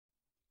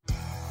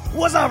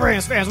What's up,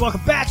 Rams fans?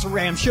 Welcome back to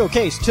Rams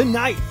Showcase.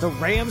 Tonight, the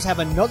Rams have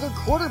another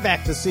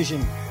quarterback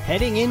decision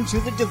heading into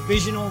the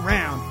divisional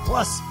round.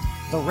 Plus,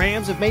 the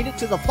Rams have made it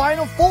to the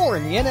Final Four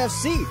in the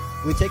NFC.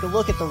 We take a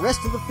look at the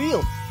rest of the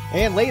field.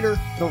 And later,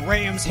 the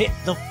Rams hit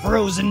the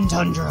frozen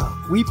tundra.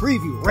 We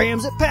preview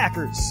Rams at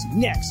Packers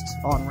next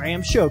on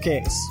Rams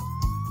Showcase.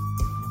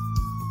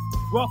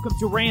 Welcome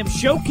to Rams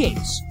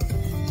Showcase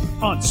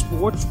on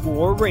Sports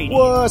War Radio.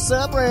 What's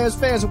up, Rams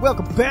fans, and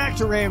welcome back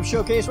to Rams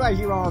Showcase right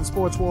here on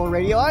Sports War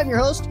Radio. I'm your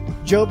host,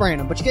 Joe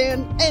Brandon, but you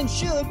can and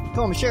should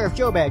call me Sheriff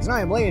Joe Bags, and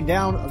I am laying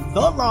down the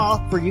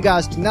law for you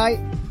guys tonight.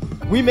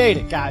 We made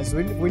it, guys.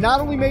 We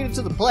not only made it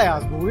to the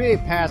playoffs, but we made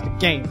it past the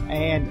game.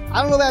 And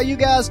I don't know about you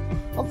guys,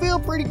 I'm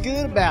feeling pretty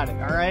good about it,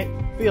 all right?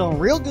 Feeling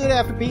real good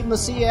after beating the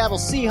Seattle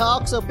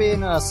Seahawks up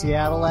in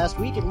Seattle last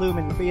week at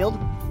Lumen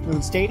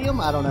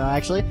Stadium. I don't know,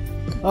 actually.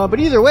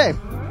 But either way,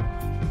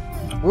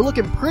 we're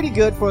looking pretty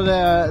good for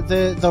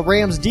the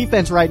Rams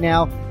defense right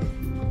now,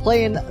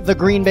 playing the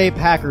Green Bay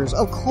Packers.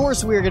 Of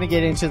course, we're going to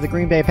get into the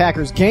Green Bay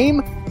Packers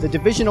game, the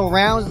divisional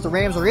rounds that the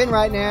Rams are in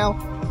right now.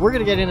 We're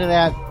going to get into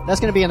that.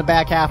 That's going to be in the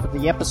back half of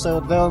the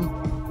episode, though.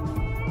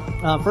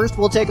 First,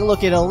 we'll take a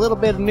look at a little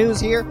bit of news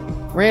here.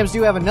 Rams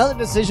do have another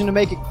decision to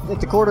make at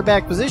the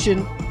quarterback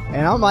position,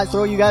 and I might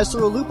throw you guys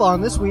through a loop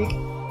on this week.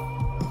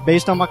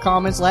 Based on my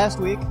comments last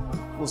week,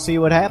 we'll see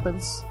what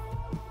happens.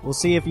 We'll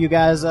see if you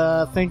guys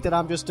think that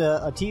I'm just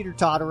a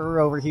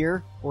teeter-totterer over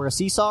here, or a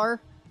seesaw.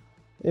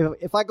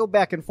 If I go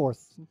back and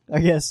forth, I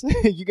guess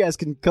you guys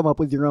can come up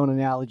with your own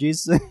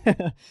analogies,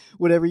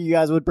 whatever you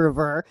guys would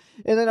prefer.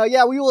 And then,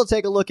 we will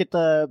take a look at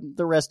the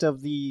rest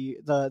of the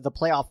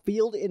playoff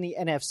field in the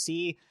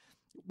NFC.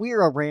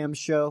 We're a Rams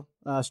show,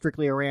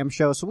 strictly a Rams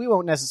show, so we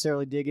won't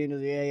necessarily dig into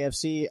the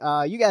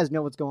AFC. You guys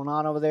know what's going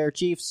on over there.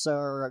 Chiefs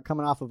are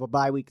coming off of a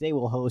bye week. They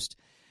will host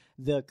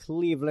the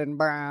Cleveland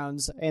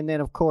Browns. And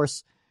then, of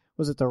course,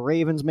 was it the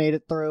Ravens made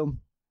it through?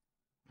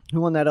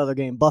 Who won that other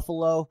game?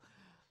 Buffalo.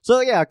 So,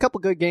 yeah, a couple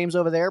good games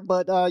over there.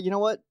 But you know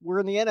what? We're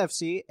in the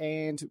NFC,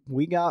 and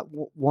we got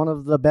one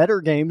of the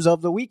better games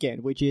of the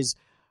weekend, which is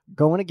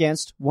going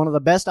against one of the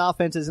best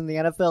offenses in the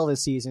NFL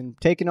this season,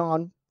 taking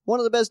on one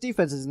of the best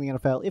defenses in the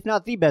NFL, if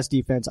not the best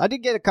defense. I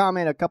did get a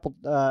comment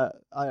I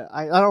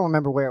don't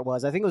remember where it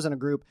was. I think it was in a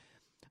group.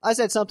 I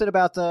said something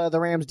about the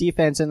Rams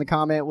defense, and the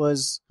comment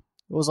was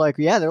like,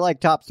 yeah, they're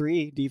like top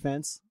 3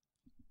 defense.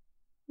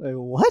 Like,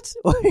 what?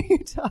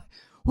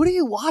 What are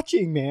you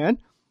watching, man?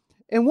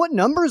 And what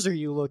numbers are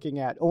you looking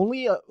at?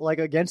 Only like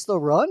against the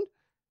run?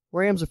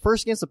 Rams are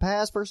first against the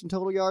pass, first in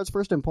total yards,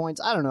 first in points.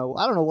 I don't know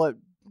what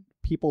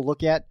people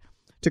look at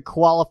to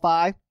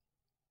qualify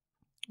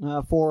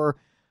for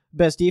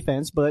best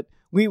defense, but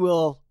we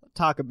will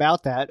talk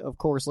about that, of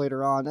course,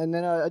 later on. And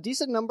then a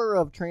decent number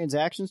of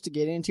transactions to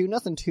get into.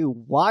 Nothing too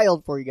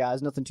wild for you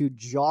guys. Nothing too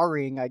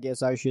jarring, I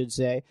guess I should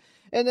say.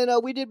 And then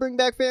we did bring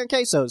back fan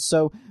quesos,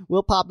 so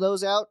we'll pop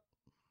those out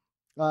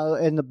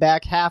in the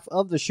back half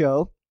of the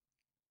show.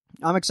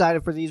 I'm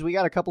excited for these. We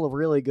got a couple of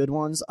really good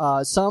ones.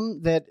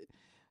 Some that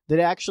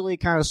actually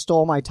kind of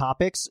stole my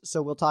topics,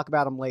 so we'll talk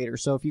about them later.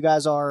 So if you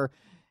guys are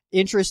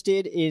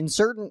interested in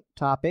certain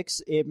topics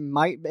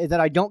that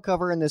I don't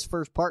cover in this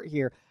first part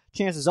here,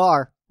 chances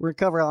are we're going to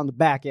cover it on the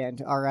back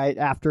end, all right,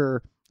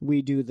 after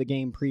we do the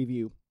game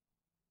preview.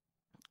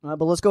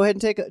 But let's go ahead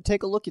and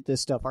take a look at this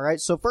stuff, all right?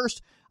 So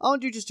first, I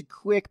want to do just a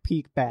quick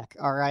peek back,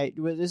 all right?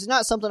 This is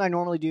not something I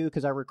normally do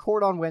because I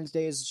record on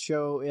Wednesdays.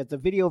 The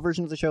video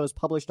version of the show is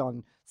published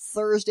on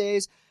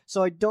Thursdays,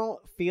 so I don't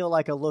feel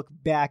like a look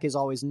back is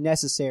always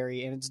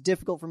necessary, and it's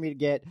difficult for me to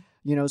get,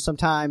 some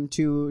time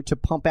to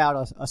pump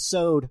out a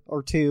sode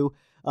or two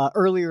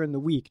earlier in the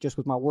week just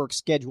with my work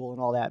schedule and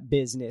all that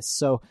business.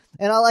 So,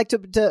 and I like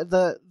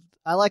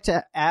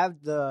to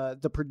add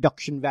the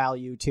production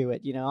value to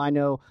it. I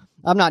know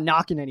I'm not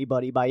knocking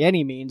anybody by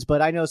any means,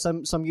 but I know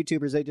some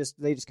YouTubers,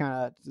 they just kind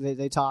of,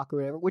 they talk or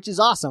whatever, which is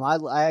awesome.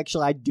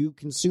 I do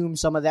consume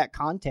some of that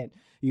content.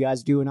 You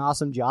guys do an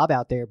awesome job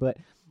out there, but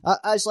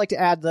I just like to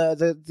add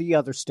the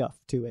other stuff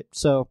to it.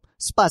 So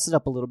spice it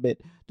up a little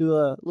bit, do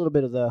a little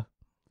bit of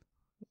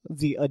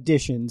the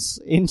additions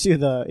into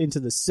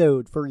the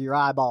sode for your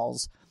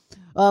eyeballs.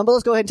 But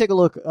let's go ahead and take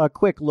a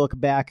quick look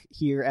back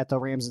here at the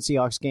Rams and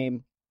Seahawks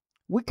game.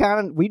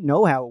 We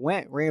know how it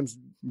went. Rams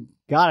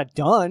got it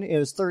done. It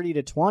was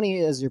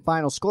 30-20 as your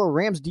final score.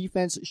 Rams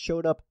defense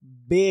showed up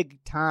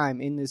big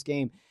time in this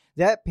game.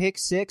 That pick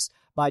 6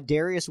 by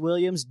Darius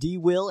Williams,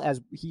 D-Will,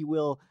 as he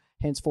will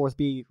henceforth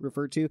be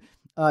referred to.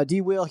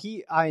 D-Will,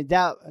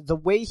 the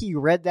way he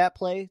read that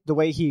play, the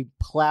way he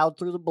plowed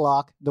through the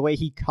block, the way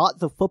he caught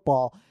the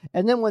football,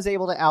 and then was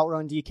able to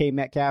outrun DK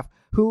Metcalf,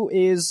 who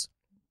is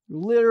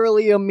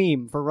literally a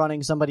meme for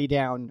running somebody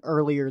down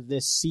earlier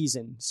this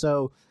season.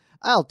 So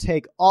I'll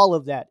take all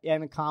of that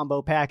and a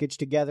combo package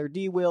together.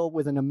 D-Will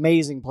with an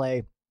amazing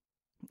play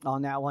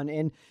on that one.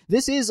 And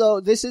this is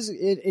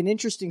an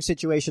interesting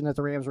situation that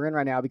the Rams are in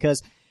right now,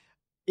 because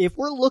if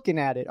we're looking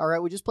at it, all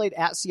right, we just played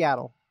at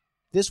Seattle.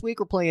 This week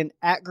we're playing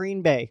at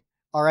Green Bay.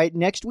 All right,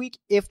 next week,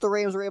 if the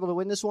Rams are able to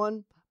win this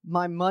one,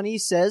 my money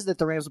says that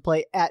the Rams will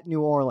play at New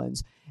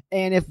Orleans.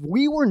 And if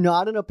we were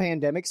not in a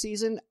pandemic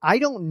season, I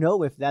don't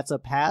know if that's a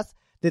path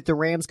that the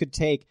Rams could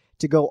take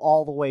to go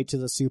all the way to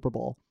the Super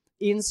Bowl.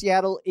 In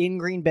Seattle, in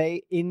Green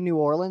Bay, in New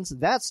Orleans,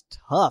 that's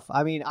tough.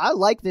 I mean, I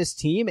like this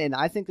team, and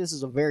I think this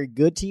is a very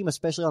good team,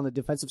 especially on the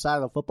defensive side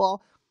of the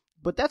football.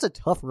 But that's a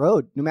tough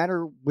road, no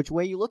matter which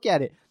way you look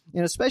at it.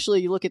 And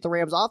especially you look at the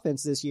Rams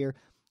offense this year.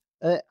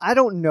 I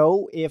don't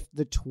know if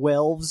the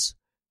 12s,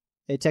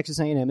 Texas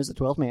A&M is the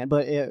 12th man,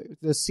 but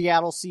the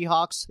Seattle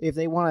Seahawks, if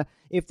they want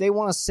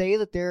to say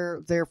that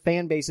their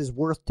fan base is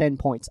worth 10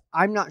 points,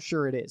 I'm not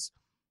sure it is.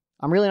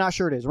 I'm really not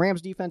sure it is.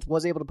 Rams defense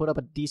was able to put up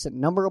a decent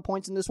number of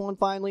points in this one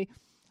finally,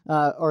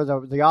 or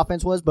the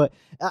offense was, but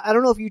I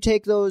don't know if you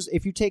take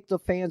the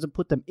fans and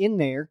put them in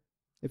there,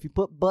 if you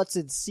put butts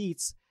in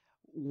seats,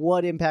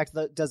 what impact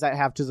does that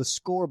have to the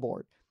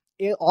scoreboard?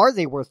 Are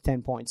they worth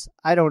 10 points?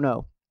 I don't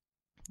know.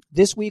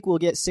 This week we'll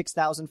get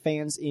 6,000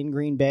 fans in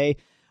Green Bay.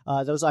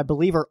 Those, I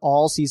believe, are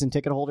all season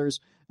ticket holders,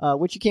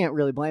 which you can't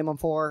really blame them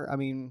for. I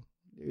mean,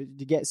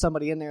 to get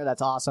somebody in there,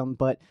 that's awesome.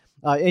 But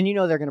and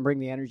they're going to bring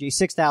the energy.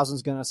 6,000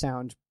 is going to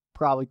sound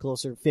probably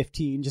closer to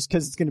 15, just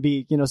because it's going to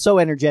be so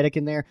energetic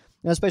in there,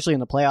 especially in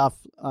the playoff.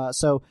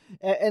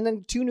 And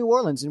then to New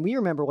Orleans, and we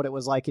remember what it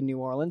was like in New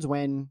Orleans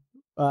when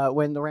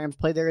the Rams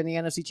played there in the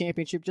NFC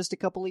Championship just a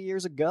couple of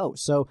years ago.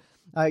 So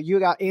you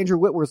got Andrew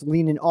Whitworth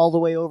leaning all the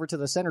way over to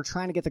the center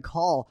trying to get the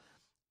call.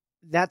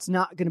 That's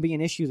not going to be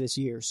an issue this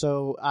year.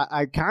 So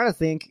I kind of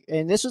think,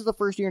 and this was the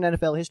first year in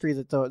NFL history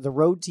that the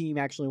road team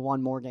actually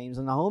won more games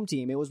than the home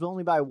team. It was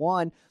only by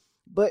one,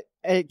 but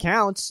it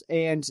counts,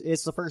 and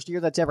it's the first year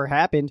that's ever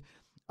happened.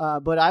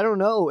 But I don't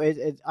know.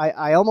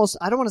 I don't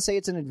want to say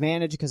it's an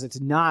advantage because it's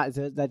not.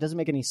 That doesn't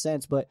make any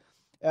sense, but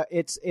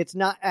it's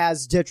not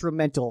as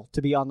detrimental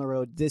to be on the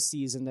road this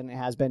season than it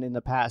has been in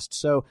the past.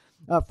 So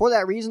for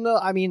that reason, though,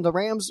 I mean, the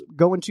Rams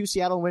going to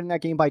Seattle and winning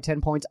that game by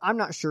 10 points, I'm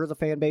not sure the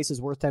fan base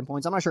is worth 10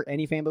 points. I'm not sure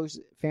any fan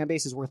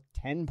base is worth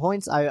 10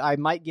 points. I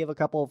might give a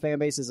couple of fan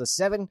bases a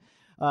 7,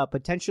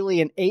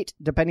 potentially an 8,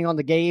 depending on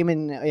the game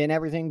and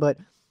everything, but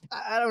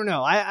I don't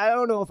know. I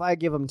don't know if I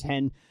give them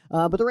 10.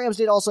 But the Rams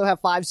did also have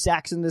 5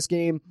 sacks in this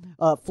game.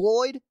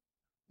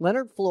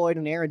 Leonard Floyd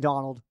and Aaron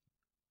Donald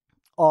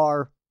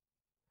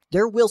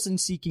they're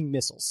Wilson-seeking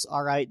missiles,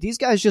 all right? These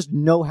guys just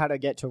know how to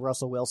get to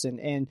Russell Wilson,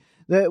 and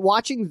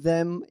watching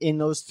them in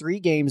those 3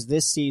 games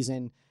this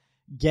season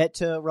get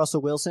to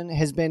Russell Wilson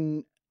has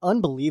been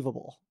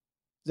unbelievable.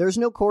 There's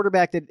no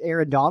quarterback that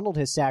Aaron Donald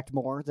has sacked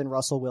more than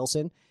Russell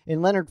Wilson.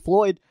 And Leonard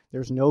Floyd,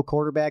 there's no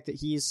quarterback that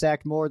he's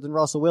sacked more than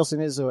Russell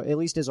Wilson is, at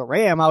least as a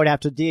Ram. I would have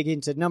to dig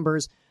into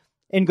numbers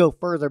and go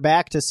further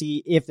back to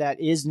see if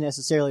that is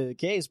necessarily the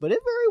case, but it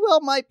very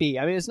well might be.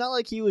 I mean, it's not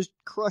like he was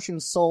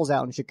crushing souls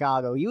out in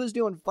Chicago. He was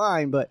doing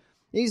fine, but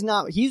he's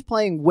not. He's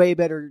playing way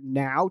better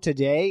now,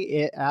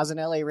 today, as an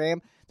LA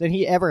Ram than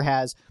he ever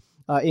has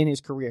in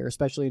his career,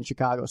 especially in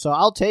Chicago. So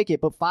I'll take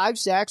it, but 5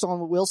 sacks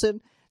on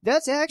Wilson,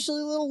 that's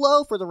actually a little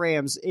low for the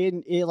Rams.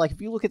 Like, if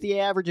you look at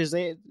the averages,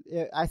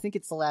 I think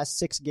it's the last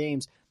 6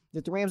 games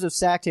that the Rams have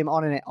sacked him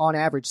on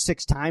average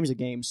 6 times a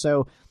game.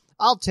 So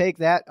I'll take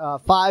that.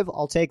 5,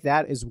 I'll take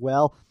that as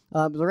well.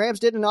 The Rams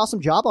did an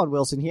awesome job on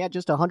Wilson. He had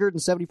just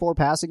 174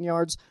 passing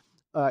yards.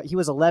 He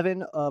was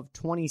 11 of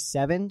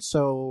 27,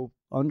 so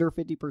under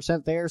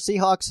 50% there.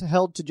 Seahawks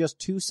held to just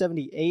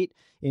 278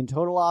 in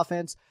total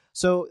offense.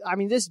 So, I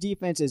mean, this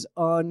defense is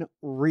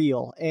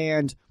unreal.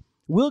 And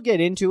we'll get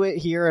into it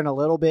here in a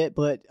little bit,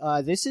 but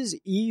this is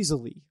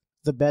easily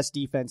the best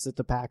defense that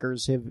the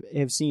Packers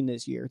have seen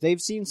this year.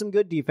 They've seen some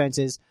good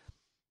defenses.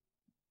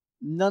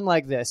 None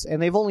like this. And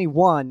they've only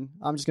won,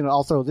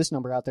 I'll throw this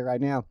number out there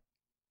right now.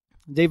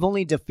 They've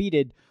only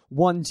defeated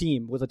one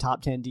team with a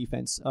top 10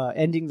 defense,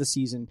 ending the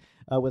season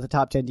with a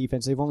top 10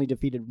 defense. They've only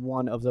defeated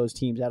one of those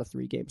teams out of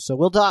 3 games. So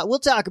we'll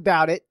talk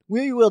about it.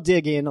 We will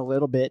dig in a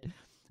little bit.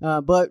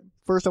 But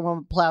first I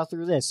want to plow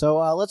through this. So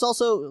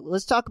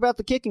let's talk about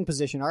the kicking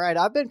position. All right,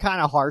 I've been kind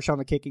of harsh on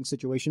the kicking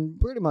situation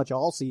pretty much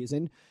all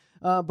season.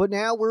 But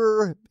now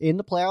we're in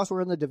the playoffs.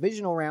 We're in the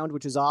divisional round,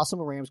 which is awesome.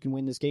 The Rams can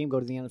win this game, go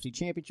to the NFC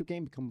Championship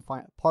game, become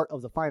part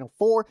of the Final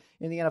Four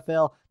in the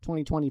NFL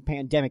 2020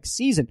 pandemic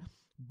season.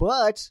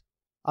 But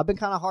I've been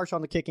kind of harsh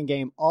on the kicking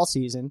game all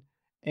season.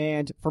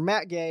 And for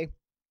Matt Gay,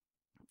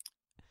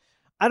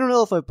 I don't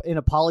know if an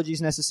apology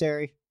is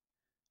necessary.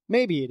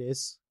 Maybe it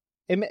is.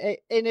 And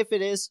if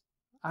it is,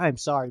 I'm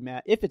sorry,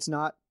 Matt. If it's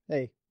not,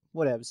 hey,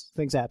 whatevs.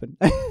 Things happen.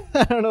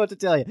 I don't know what to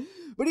tell you.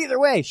 But either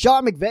way,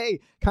 Sean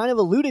McVay kind of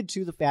alluded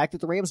to the fact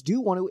that the Rams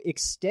do want to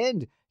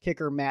extend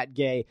kicker Matt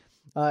Gay.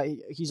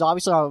 He's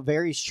obviously on a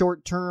very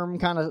short-term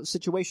kind of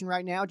situation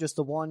right now, just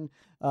the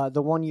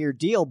one-year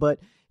deal, but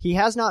he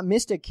has not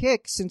missed a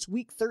kick since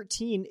Week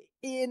 13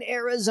 in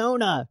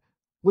Arizona,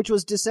 which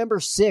was December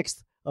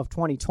 6th of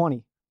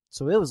 2020.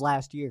 So it was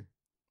last year.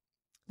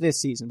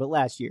 This season, but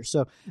last year.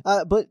 So,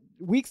 but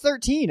Week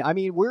 13, I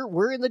mean,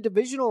 we're in the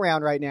divisional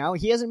round right now.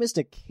 He hasn't missed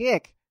a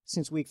kick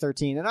since Week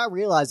 13, and I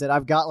realize that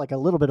I've got like a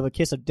little bit of a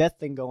kiss of death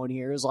thing going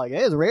here. It's like,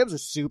 hey, the Rams are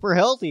super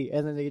healthy,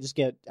 and then they just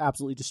get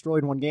absolutely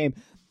destroyed in one game.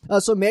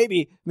 So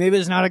maybe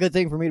it's not a good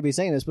thing for me to be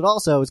saying this, but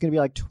also it's going to be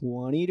like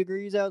 20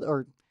 degrees out,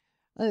 or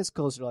I think it's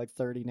closer to like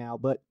 30 now,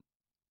 but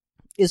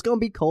it's going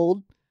to be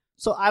cold.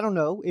 So I don't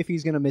know if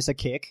he's going to miss a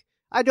kick.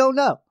 I don't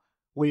know.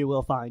 We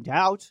will find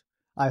out.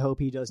 I hope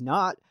he does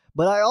not.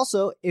 But I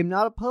also am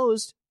not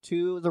opposed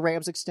to the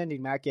Rams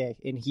extending Matt Gay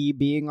and he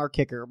being our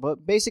kicker.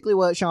 But basically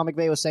what Sean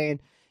McVay was saying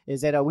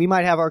is that we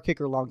might have our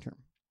kicker long term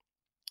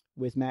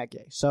with Matt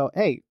Gay. So,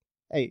 hey,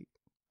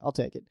 I'll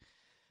take it.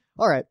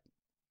 All right.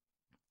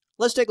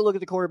 Let's take a look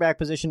at the quarterback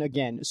position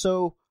again.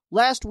 So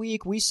last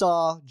week we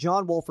saw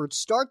John Wolford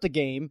start the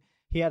game.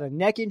 He had a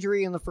neck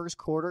injury in the first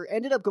quarter,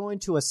 ended up going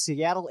to a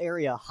Seattle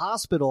area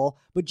hospital,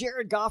 but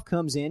Jared Goff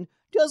comes in,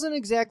 doesn't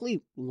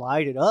exactly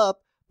light it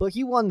up, but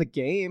he won the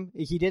game.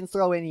 He didn't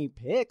throw any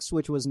picks,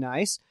 which was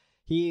nice.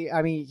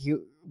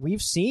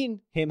 We've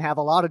seen him have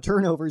a lot of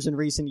turnovers in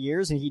recent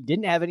years, and he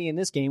didn't have any in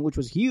this game, which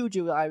was huge.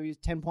 It was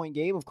a 10-point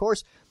game, of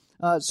course.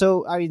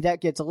 That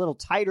gets a little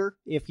tighter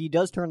if he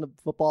does turn the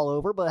football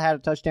over, but had a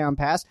touchdown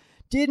pass.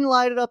 Didn't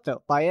light it up,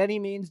 though. By any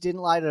means, didn't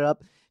light it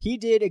up. He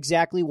did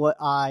exactly what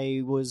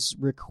I was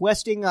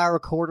requesting our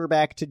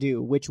quarterback to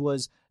do, which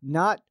was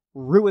not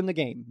ruin the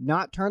game,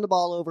 not turn the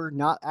ball over,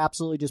 not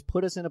absolutely just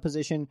put us in a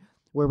position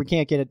where we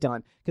can't get it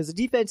done. Because the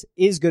defense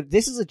is good.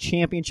 This is a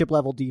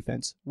championship-level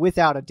defense.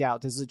 Without a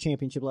doubt, this is a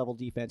championship-level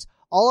defense.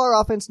 All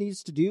our offense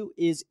needs to do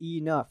is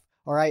enough.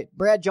 All right?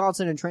 Brad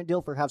Johnson and Trent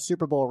Dilfer have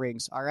Super Bowl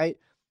rings. All right?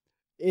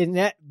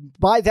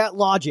 By that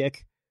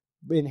logic,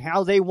 in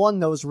how they won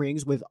those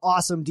rings with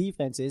awesome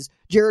defenses,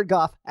 Jared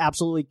Goff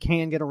absolutely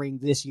can get a ring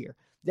this year.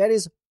 That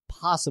is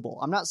possible.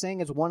 I'm not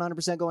saying it's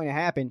 100% going to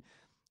happen.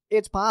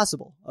 It's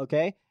possible,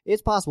 okay?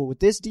 It's possible.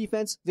 With this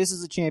defense, this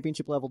is a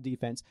championship-level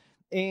defense.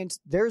 And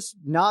there's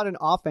not an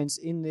offense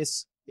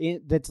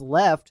that's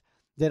left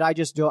that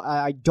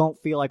I don't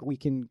feel like we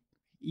can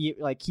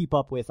keep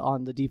up with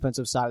on the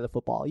defensive side of the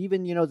football.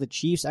 Even, the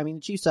Chiefs. I mean,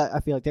 the Chiefs, I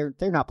feel like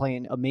they're not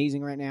playing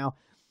amazing right now.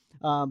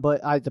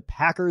 But the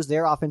Packers,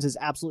 their offense is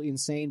absolutely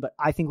insane, but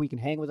I think we can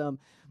hang with them.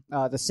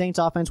 The Saints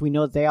offense, we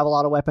know that they have a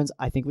lot of weapons.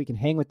 I think we can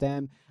hang with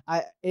them.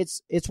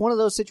 It's one of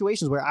those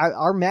situations where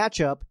our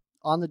matchup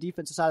on the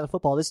defensive side of the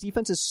football, this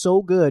defense is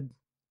so good.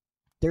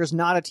 There's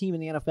not a team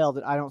in the NFL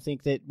that I don't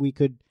think that we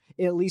could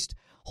at least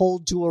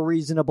hold to a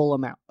reasonable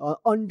amount.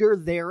 Under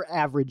their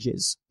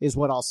averages is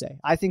what I'll say.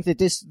 I think that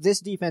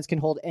this defense can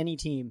hold any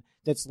team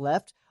that's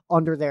left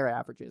under their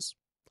averages.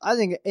 I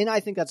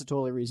think that's a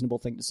totally reasonable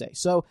thing to say.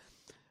 So,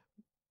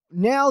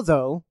 now,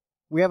 though,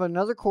 we have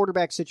another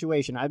quarterback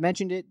situation. I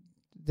mentioned it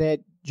that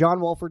John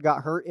Wolford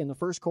got hurt in the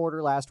first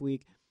quarter last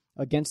week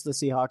against the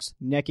Seahawks.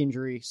 Neck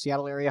injury,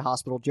 Seattle area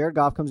hospital. Jared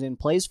Goff comes in,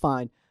 plays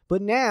fine.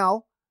 But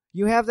now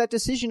you have that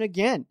decision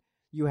again.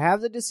 You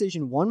have the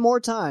decision one more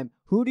time.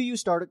 Who do you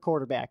start at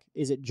quarterback?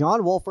 Is it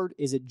John Wolford?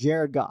 Is it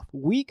Jared Goff?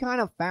 We kind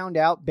of found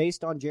out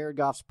based on Jared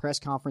Goff's press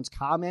conference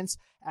comments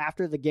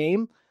after the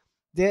game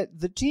that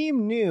the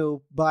team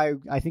knew by,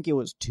 I think it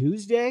was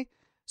Tuesday,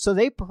 so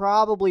they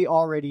probably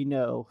already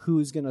know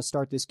who's going to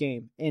start this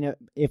game. And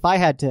if I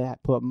had to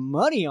put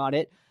money on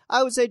it,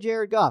 I would say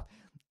Jared Goff.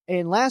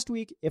 And last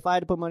week, if I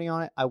had to put money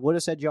on it, I would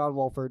have said John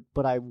Wolford,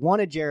 but I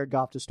wanted Jared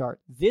Goff to start.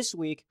 This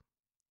week,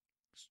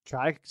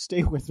 try to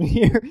stay with me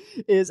here,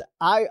 is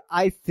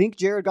I think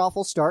Jared Goff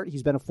will start.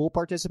 He's been a full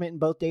participant in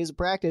both days of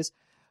practice,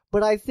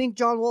 but I think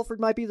John Wolford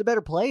might be the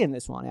better play in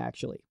this one,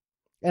 actually.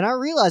 And I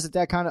realize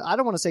that kind of, I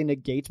don't want to say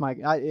negates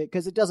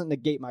because it doesn't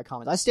negate my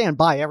comments. I stand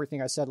by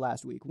everything I said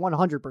last week,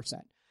 100%.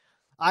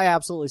 I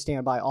absolutely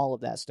stand by all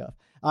of that stuff.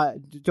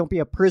 Don't be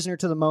a prisoner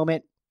to the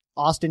moment.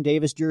 Austin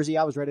Davis jersey,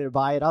 I was ready to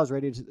buy it. I was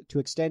ready to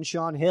extend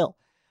Sean Hill.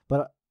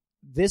 But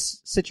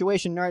this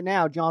situation right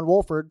now, John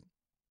Wolford,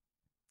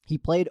 he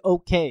played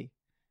okay.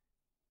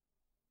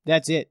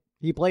 That's it.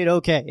 He played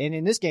okay. And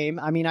in this game,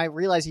 I mean, I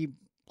realize he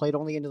played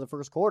only into the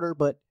first quarter,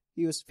 but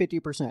he was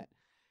 50%.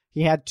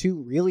 He had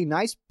two really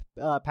nice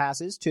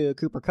passes to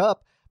Cooper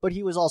Kupp, but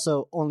he was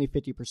also only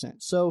 50%.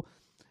 So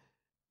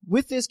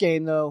with this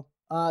game, though,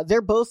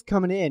 they're both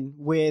coming in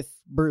with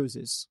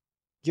bruises.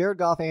 Jared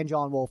Goff and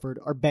John Wolford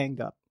are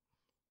banged up.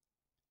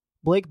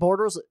 Blake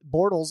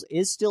Bortles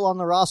is still on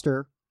the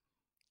roster,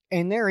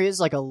 and there is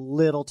like a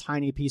little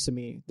tiny piece of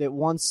me that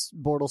wants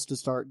Bortles to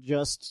start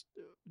just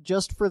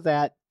for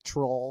that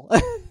troll.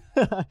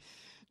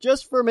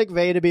 Just for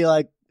McVay to be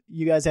like,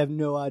 you guys have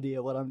no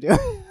idea what I'm doing.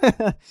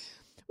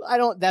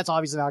 That's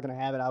obviously not going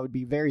to happen. I would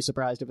be very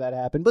surprised if that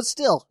happened. But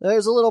still,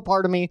 there's a little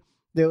part of me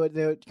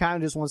that kind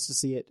of just wants to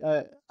see it.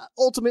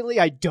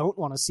 Ultimately, I don't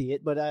want to see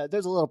it, but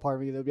there's a little part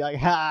of me that would be like,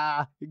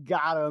 ha,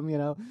 got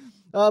him,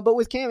 But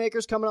with Cam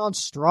Akers coming on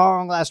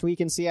strong last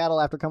week in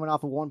Seattle after coming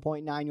off a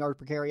 1.9 yards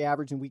per carry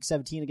average in Week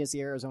 17 against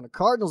the Arizona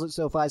Cardinals at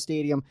SoFi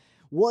Stadium,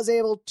 was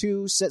able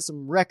to set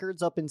some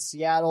records up in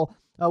Seattle.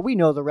 We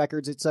know the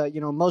records. It's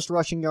most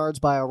rushing yards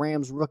by a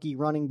Rams rookie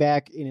running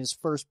back in his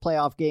first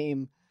playoff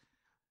game.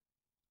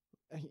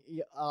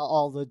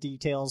 All the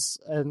details,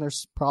 and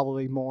there's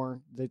probably more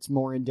that's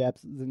more in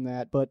depth than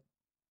that,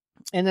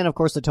 and then of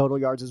course the total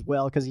yards as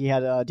well, because he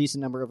had a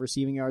decent number of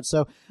receiving yards.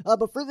 So,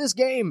 but for this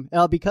game,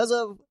 because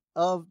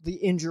of the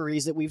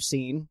injuries that we've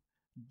seen,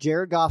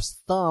 Jared Goff's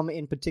thumb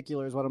in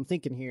particular is what I'm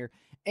thinking here,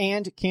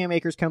 and Cam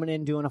Akers coming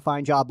in doing a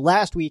fine job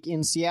last week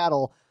in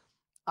Seattle.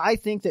 I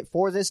think that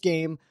for this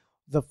game,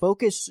 the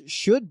focus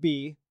should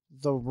be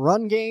the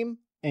run game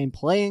and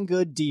playing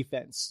good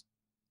defense.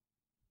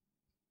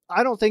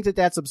 I don't think that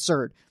that's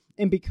absurd.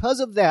 And because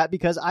of that,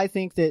 because I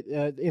think that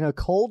in a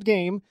cold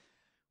game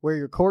where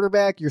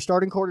your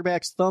starting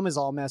quarterback's thumb is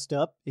all messed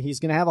up, he's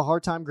going to have a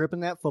hard time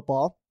gripping that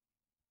football.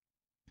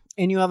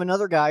 And you have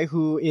another guy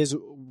who is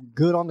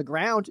good on the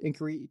ground and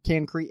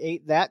can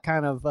create that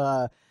kind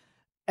of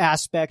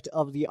aspect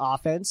of the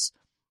offense.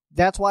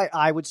 That's why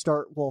I would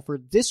start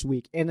Wolford this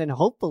week. And then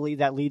hopefully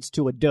that leads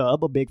to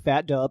a big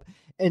fat dub.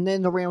 And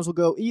then the Rams will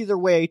go either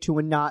way to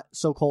a not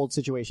so cold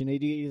situation.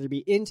 It'd either be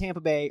in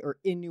Tampa Bay or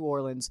in New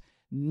Orleans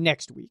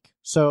next week.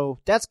 So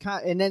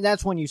and then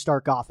that's when you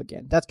start Goff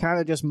again. That's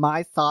kind of just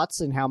my thoughts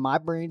and how my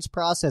brain's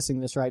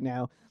processing this right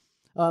now.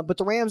 But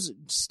the Rams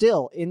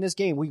still, in this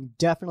game, we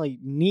definitely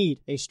need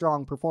a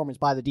strong performance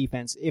by the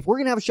defense. If we're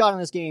going to have a shot in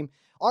this game,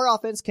 our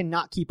offense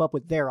cannot keep up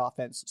with their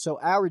offense. So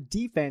our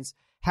defense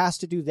has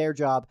to do their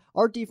job.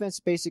 Our defense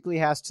basically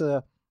has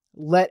to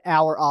let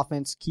our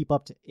offense keep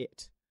up to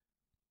it,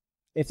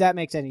 if that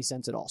makes any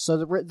sense at all. So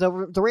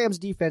the Rams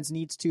defense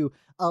needs to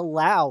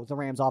allow the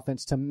Rams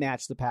offense to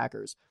match the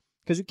Packers,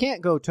 because you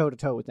can't go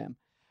toe-to-toe with them.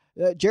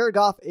 Jared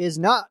Goff is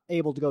not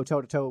able to go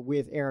toe-to-toe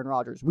with Aaron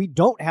Rodgers. We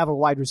don't have a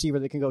wide receiver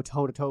that can go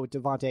toe-to-toe with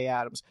Devontae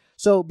Adams.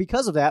 So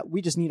because of that,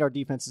 we just need our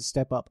defense to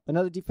step up.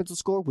 Another defensive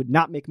score would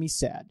not make me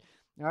sad.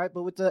 All right,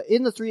 but with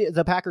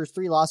the Packers'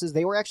 3 losses,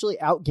 they were actually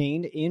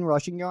outgained in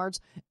rushing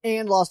yards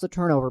and lost the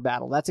turnover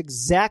battle. That's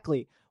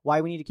exactly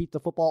why we need to keep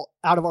the football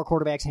out of our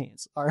quarterback's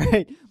hands. All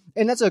right,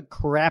 and that's a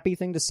crappy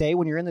thing to say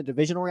when you're in the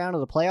divisional round of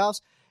the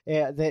playoffs.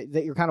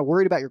 That you're kind of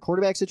worried about your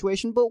quarterback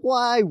situation, but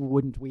why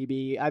wouldn't we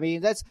be? I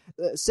mean, that's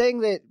saying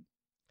that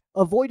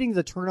avoiding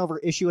the turnover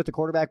issue at the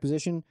quarterback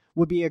position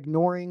would be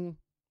ignoring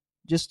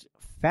just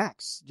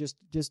facts, just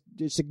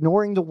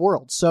ignoring the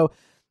world. So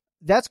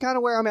that's kind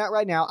of where I'm at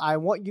right now. I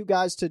want you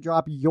guys to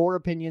drop your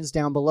opinions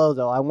down below,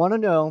 though. I want to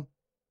know,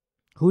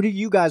 who do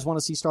you guys want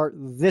to see start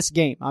this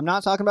game? I'm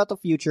not talking about the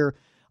future.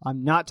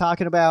 I'm not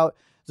talking about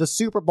the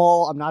Super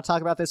Bowl. I'm not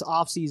talking about this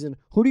offseason.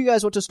 Who do you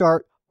guys want to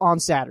start on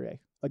Saturday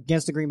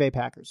against the Green Bay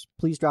Packers?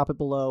 Please drop it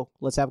below.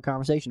 Let's have a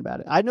conversation about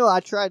it. I know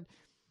I tried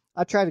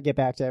to get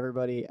back to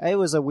everybody. It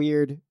was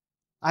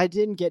I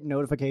didn't get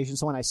notifications,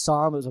 so when I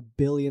saw them, it was a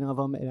billion of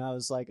them, and I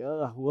was like,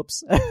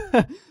 whoops.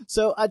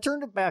 So I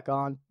turned it back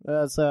on.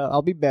 So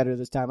I'll be better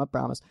this time, I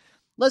promise.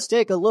 Let's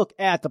take a look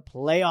at the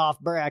playoff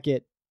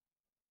bracket.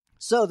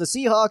 So the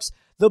Seahawks,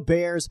 the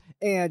Bears,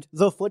 and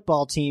the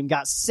football team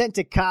got sent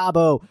to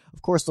Cabo.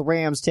 Of course, the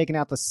Rams taking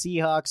out the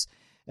Seahawks.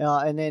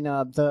 And then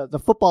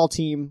the football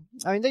team,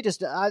 I mean,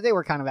 they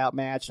were kind of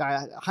outmatched.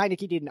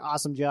 Heineke did an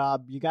awesome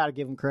job. You got to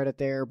give him credit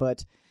there,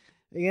 but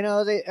you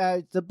know,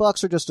 the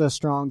Bucs are just a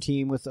strong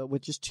team with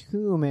just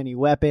too many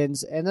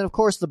weapons. And then of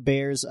course the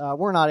Bears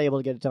were not able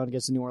to get it done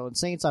against the New Orleans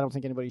Saints. I don't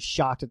think anybody's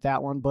shocked at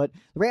that one, but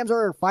the Rams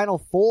are our Final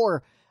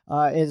Four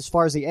as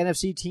far as the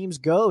NFC teams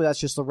go. That's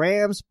just the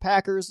Rams,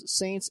 Packers,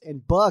 Saints,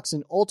 and Bucs,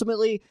 and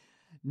ultimately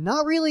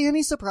not really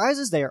any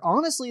surprises there.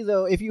 Honestly,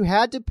 though, if you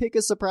had to pick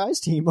a surprise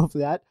team of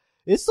that,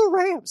 it's the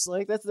Rams.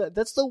 Like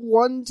that's the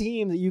one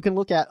team that you can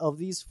look at of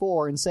these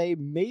four and say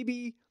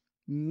maybe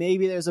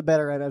there's a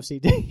better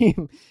NFC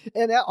team.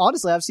 And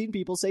honestly, I've seen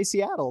people say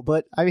Seattle,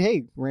 but I mean,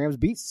 hey, Rams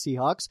beat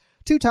Seahawks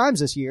 2 times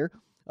this year,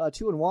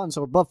 2-1,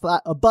 so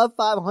above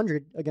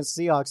 500 against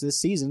the Seahawks this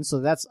season. So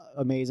that's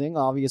amazing,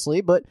 obviously.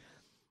 But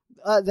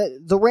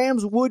the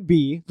Rams would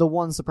be the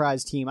one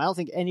surprise team. I don't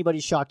think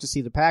anybody's shocked to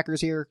see the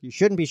Packers here. You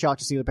shouldn't be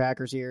shocked to see the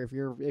Packers here.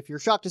 If you're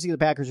shocked to see the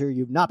Packers here,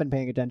 you've not been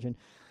paying attention.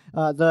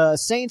 The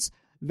Saints,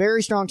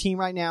 very strong team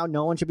right now.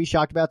 No one should be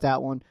shocked about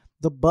that one.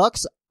 The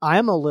Bucs,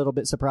 I'm a little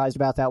bit surprised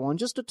about that one.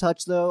 Just a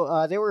touch,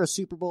 though. They were a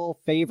Super Bowl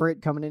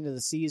favorite coming into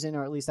the season,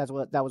 or at least that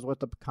was what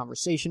the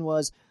conversation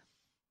was.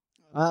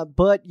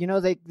 But you know,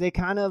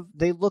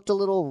 they looked a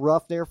little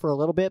rough there for a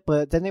little bit,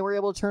 but then they were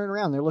able to turn it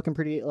around. They're looking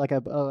pretty like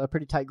a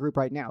pretty tight group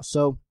right now.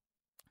 So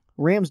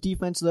Rams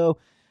defense, though,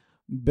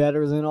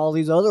 better than all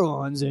these other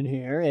ones in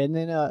here. And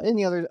then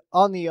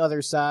on the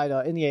other side,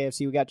 in the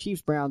AFC, we got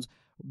Chiefs, Browns,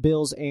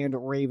 Bills, and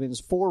Ravens,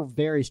 4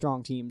 very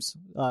strong teams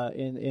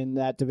in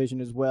that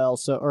division as well.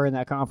 So, or in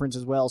that conference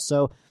as well.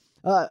 So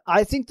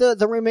I think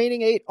the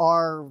remaining 8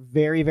 are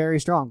very, very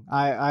strong.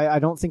 I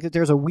don't think that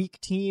there's a weak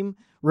team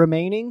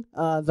remaining.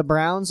 The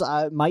Browns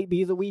might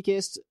be the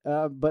weakest,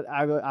 but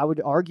I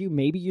would argue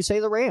maybe you say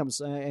the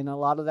Rams, and a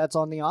lot of that's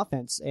on the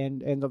offense,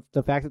 and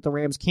the fact that the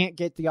Rams can't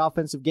get the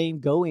offensive game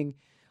going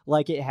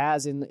like it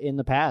has in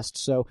the past.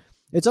 So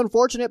it's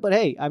unfortunate, but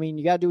hey, I mean,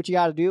 you got to do what you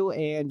got to do,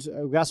 and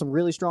we've got some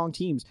really strong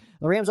teams.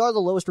 The Rams are the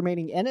lowest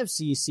remaining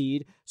NFC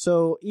seed,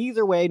 so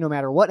either way, no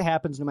matter what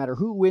happens, no matter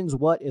who wins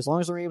what, as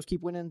long as the Rams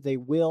keep winning, they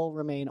will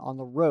remain on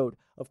the road.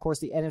 Of course,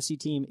 the NFC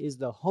team is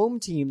the home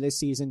team this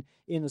season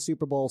in the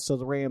Super Bowl, so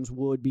the Rams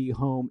would be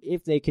home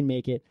if they can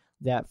make it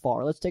that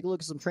far. Let's take a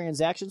look at some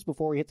transactions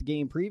before we hit the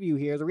game preview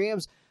here. The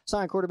Rams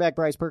signed quarterback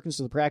Bryce Perkins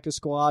to the practice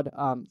squad.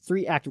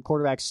 3 active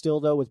quarterbacks still,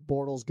 though, with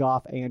Bortles,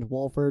 Goff, and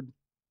Wolford.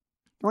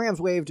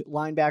 Rams waived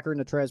linebacker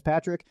Natrez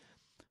Patrick,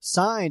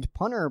 signed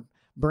punter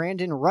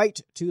Brandon Wright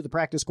to the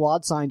practice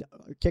squad, signed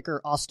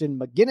kicker Austin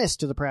McGinnis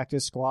to the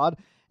practice squad,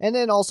 and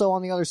then also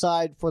on the other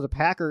side for the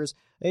Packers,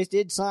 they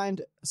did sign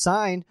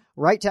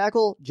right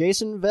tackle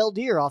Jason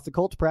Valdir off the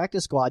Colts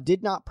practice squad.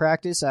 Did not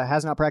practice,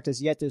 has not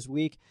practiced yet this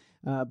week,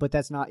 but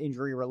that's not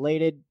injury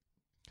related.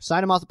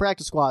 Sign him off the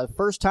practice squad.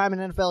 First time in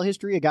NFL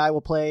history, a guy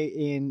will play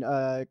in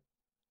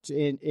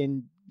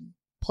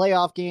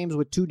playoff games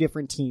with two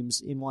different teams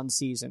in one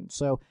season.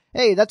 So,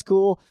 hey, that's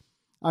cool.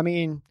 I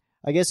mean,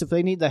 I guess if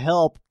they need the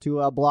help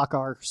to block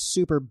our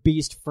super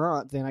beast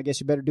front, then I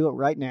guess you better do it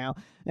right now.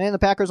 And the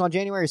Packers on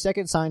January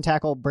 2nd signed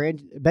tackle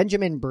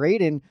Benjamin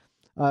Braden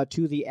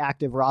to the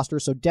active roster.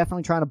 So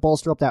definitely trying to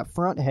bolster up that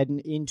front heading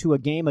into a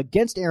game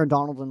against Aaron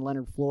Donald and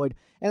Leonard Floyd.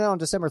 And then on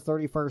December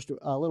 31st,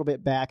 a little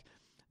bit back,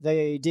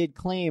 they did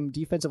claim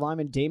defensive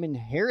lineman Damon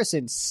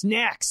Harrison,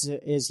 Snacks,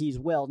 as he's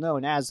well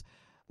known as.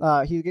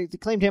 He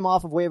claimed him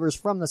off of waivers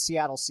from the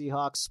Seattle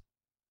Seahawks.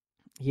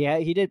 Yeah,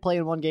 he did play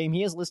in one game.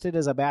 He is listed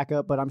as a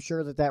backup, but I'm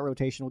sure that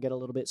rotation will get a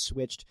little bit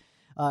switched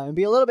and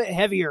be a little bit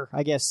heavier,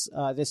 I guess,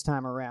 this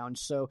time around.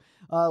 So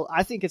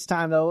I think it's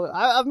time, though.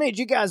 I've made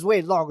you guys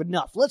wait long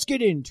enough. Let's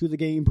get into the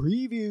game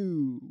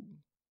preview.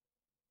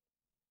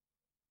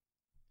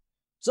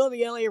 So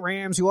the LA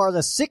Rams, who are the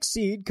 6th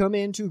seed, come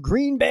into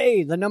Green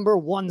Bay, the number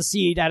 1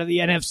 seed out of the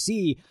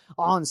NFC,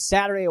 on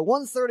Saturday at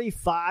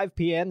 1:35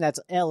 p.m.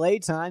 That's LA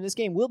time. This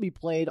game will be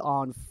played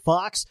on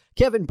Fox.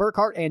 Kevin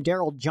Burkhardt and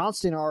Daryl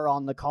Johnston are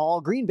on the call.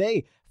 Green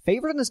Bay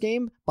favored in this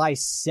game by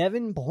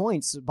 7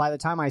 points. By the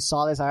time I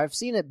saw this, I've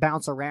seen it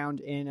bounce around,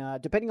 and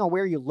depending on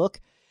where you look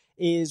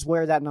is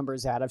where that number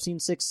is at. I've seen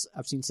 6,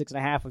 I've seen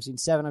 6.5, I've seen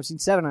 7, I've seen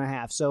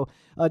 7.5. So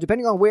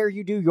depending on where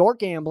you do your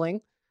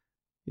gambling,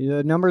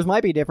 the numbers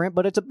might be different,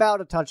 but it's about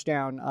a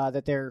touchdown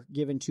that they're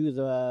giving to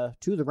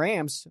the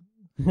Rams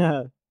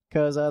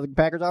because the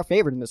Packers are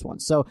favored in this one.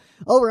 So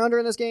over-under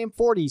in this game,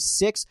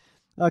 46.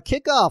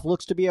 Kickoff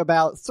looks to be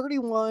about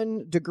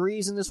 31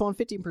 degrees in this one,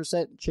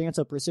 15% chance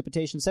of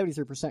precipitation,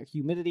 73%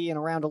 humidity, and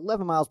around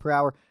 11 miles per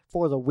hour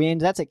for the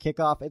wind. That's at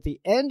kickoff. At the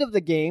end of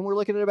the game, we're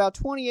looking at about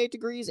 28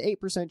 degrees,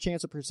 8%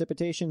 chance of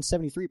precipitation,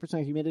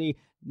 73% humidity,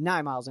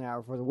 9 miles an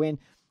hour for the wind.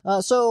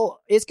 So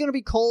it's going to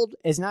be cold.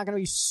 It's not going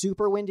to be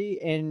super windy,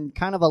 and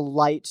kind of a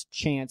light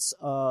chance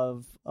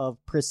of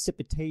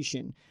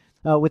precipitation.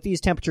 With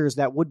these temperatures,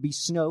 that would be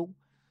snow.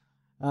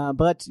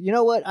 But you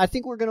know what? I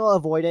think we're going to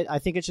avoid it. I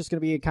think it's just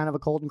going to be kind of a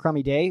cold and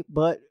crummy day,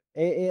 but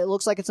it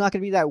looks like it's not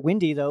going to be that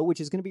windy, though,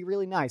 which is going to be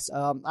really nice.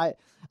 I'm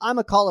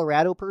a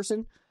Colorado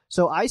person,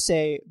 so I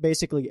say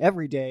basically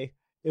every day,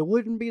 it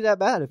wouldn't be that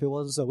bad if it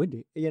wasn't so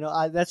windy. You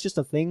know, that's just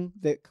a thing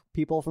that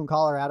people from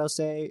Colorado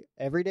say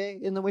every day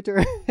in the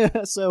winter.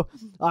 So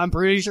I'm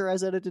pretty sure I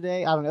said it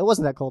today. I don't know. It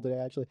wasn't that cold today,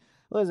 actually.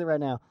 What is it right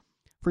now?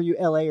 For you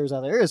LAers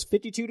out there, it is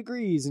 52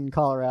 degrees in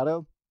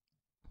Colorado.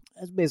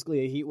 That's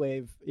basically a heat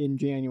wave in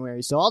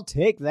January. So I'll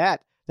take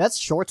that. That's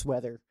shorts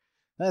weather.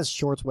 That's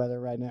shorts weather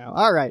right now.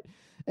 All right.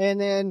 And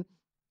then,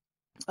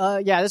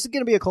 this is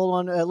going to be a cold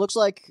one. It looks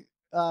like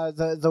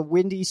the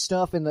windy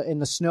stuff and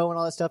the snow and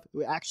all that stuff,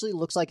 it actually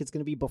looks like it's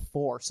going to be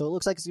before. So it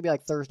looks like it's going to be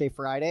like Thursday,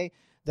 Friday,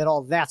 that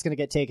all that's going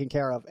to get taken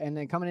care of. And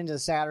then coming into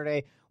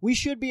Saturday, we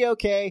should be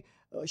okay.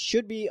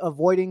 Should be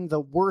avoiding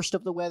the worst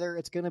of the weather.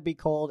 It's going to be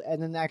cold.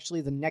 And then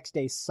actually the next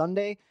day,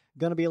 Sunday,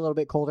 going to be a little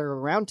bit colder,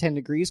 around 10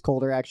 degrees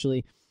colder,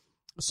 actually.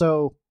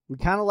 So we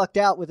kind of lucked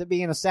out with it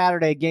being a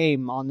Saturday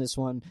game on this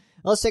one.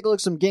 Let's take a look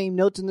at some game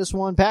notes in this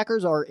one.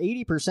 Packers are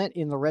 80%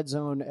 in the red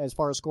zone as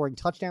far as scoring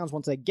touchdowns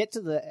once they get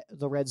to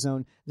the red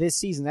zone this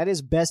season. That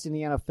is best in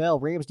the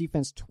NFL. Rams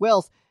defense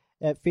 12th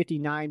at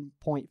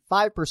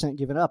 59.5%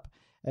 given up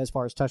as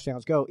far as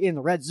touchdowns go in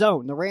the red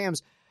zone. The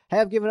Rams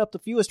have given up the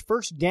fewest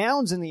first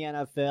downs in the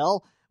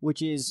NFL,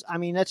 which is, I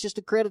mean, that's just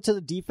a credit to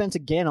the defense.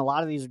 Again, a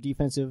lot of these are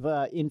defensive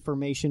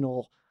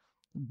informational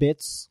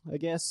bits, I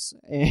guess.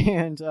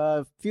 And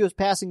fewest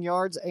passing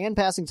yards and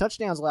passing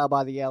touchdowns allowed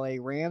by the LA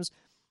Rams.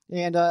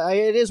 And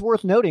it is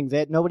worth noting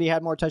that nobody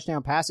had more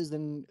touchdown passes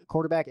than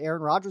quarterback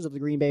Aaron Rodgers of the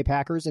Green Bay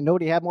Packers, and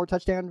nobody had more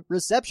touchdown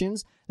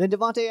receptions than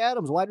Davante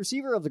Adams, wide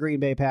receiver of the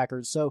Green Bay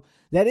Packers. So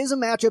that is a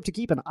matchup to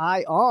keep an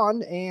eye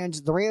on, and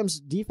the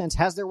Rams defense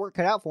has their work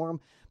cut out for them.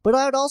 But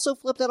I would also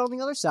flip that on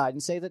the other side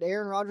and say that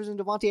Aaron Rodgers and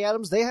Davante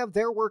Adams, they have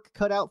their work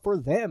cut out for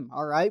them,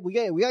 all right? We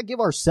got to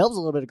give ourselves a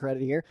little bit of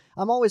credit here.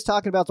 I'm always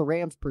talking about the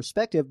Rams'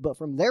 perspective, but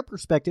from their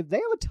perspective, they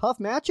have a tough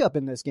matchup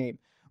in this game.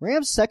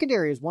 Rams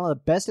secondary is one of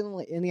the best in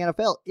the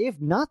NFL,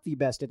 if not the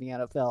best in the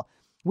NFL.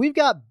 We've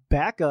got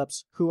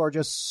backups who are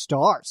just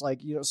stars,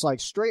 it's like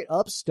straight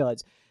up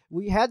studs.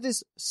 We had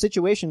this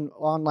situation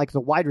on like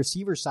the wide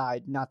receiver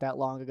side not that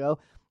long ago,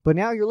 but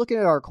now you're looking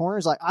at our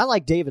corners. Like I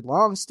like David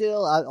Long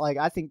still.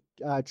 I think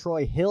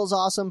Troy Hill's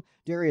awesome.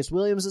 Darius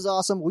Williams is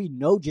awesome. We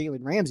know Jalen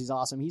Ramsey's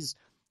awesome.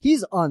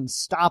 He's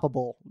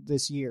unstoppable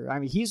this year. I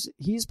mean,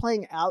 he's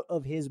playing out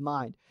of his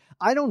mind.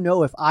 I don't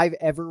know if I've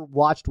ever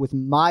watched with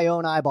my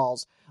own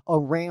eyeballs a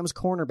Rams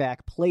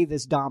cornerback play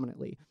this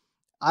dominantly.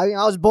 I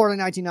was born in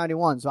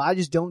 1991, so I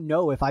just don't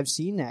know if I've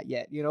seen that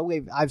yet.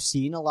 I've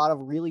seen a lot of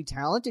really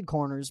talented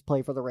corners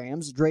play for the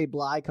Rams. Dre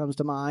Bly comes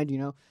to mind,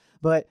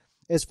 But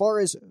as far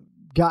as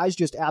guys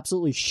just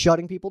absolutely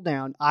shutting people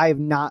down, I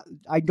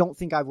don't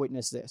think I've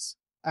witnessed this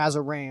as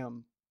a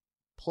Ram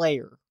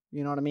player.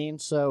 You know what I mean?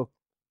 So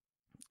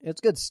it's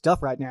good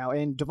stuff right now.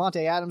 And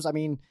Davante Adams,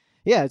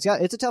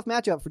 it's a tough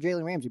matchup for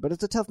Jalen Ramsey, but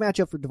it's a tough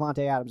matchup for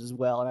Davante Adams as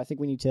well, and I think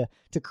we need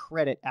to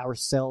credit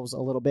ourselves a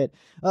little bit.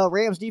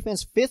 Rams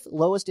defense 5th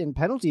lowest in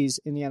penalties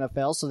in the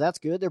NFL, so that's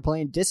good. They're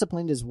playing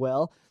disciplined as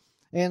well,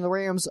 and the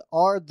Rams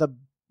are the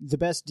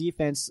best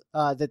defense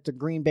that the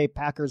Green Bay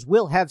Packers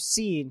will have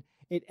seen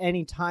at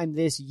any time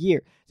this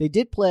year. They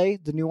did play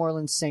the New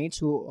Orleans Saints,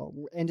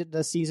 who ended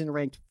the season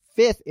ranked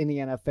 5th in the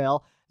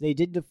NFL. They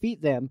did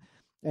defeat them,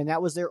 and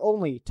that was their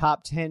only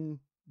top 10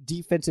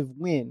 defensive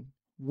win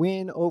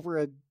over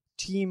a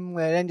team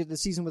that ended the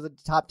season with a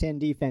top 10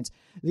 defense.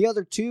 The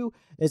other two,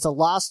 it's a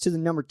loss to the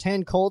number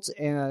 10 Colts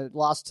and a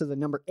loss to the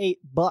number 8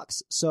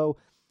 Bucks. So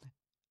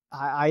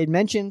I had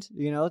mentioned,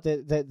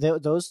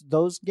 that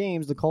those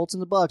games, the Colts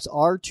and the Bucks,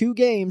 are two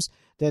games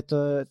that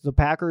the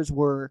Packers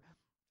were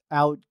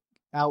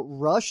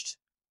outrushed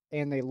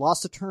and they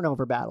lost a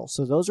turnover battle.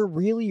 So those are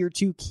really your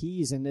two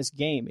keys in this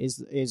game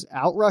is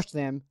outrush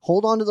them,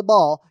 hold on to the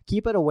ball,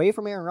 keep it away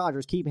from Aaron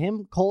Rodgers, keep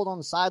him cold on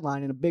the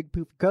sideline in a big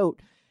poofy coat,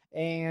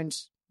 and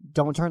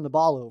don't turn the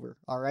ball over.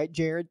 All right,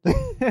 Jared?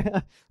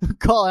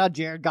 Call out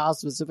Jared Goff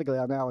specifically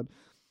on that one.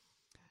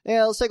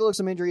 Yeah, let's take a look at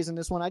some injuries in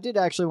this one. I did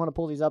actually want to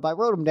pull these up. I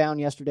wrote them down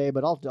yesterday,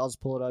 but I'll just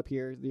pull it up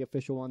here, the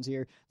official ones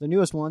here, the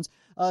newest ones.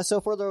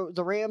 So for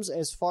the Rams,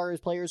 as far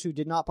as players who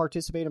did not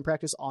participate in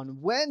practice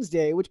on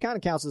Wednesday, which kind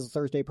of counts as a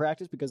Thursday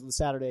practice because of the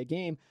Saturday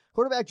game,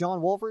 quarterback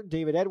John Wolford,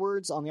 David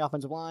Edwards on the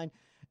offensive line,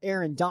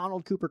 Aaron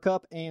Donald, Cooper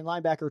Kupp, and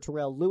linebacker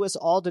Terrell Lewis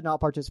all did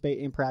not participate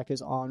in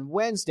practice on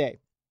Wednesday.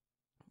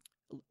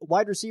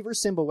 Wide receiver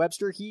Simba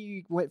Webster,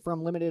 he went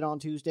from limited on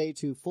Tuesday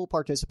to full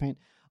participant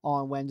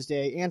on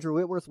Wednesday. Andrew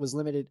Whitworth was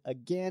limited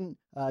again.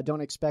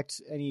 Don't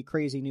expect any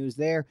crazy news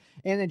there.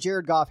 And then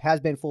Jared Goff has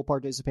been full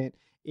participant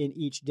in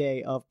each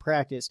day of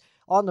practice.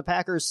 On the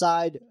Packers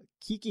side,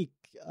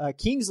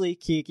 Kingsley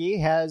Keke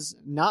has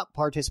not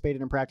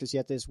participated in practice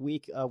yet this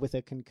week with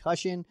a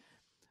concussion.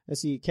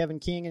 Let's see, Kevin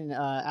King and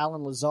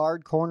Alan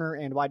Lazard, corner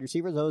and wide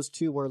receiver. Those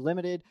two were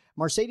limited.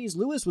 Mercedes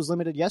Lewis was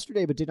limited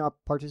yesterday but did not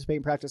participate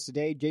in practice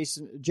today.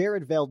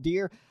 Jared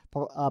Valdir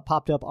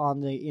popped up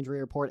on the injury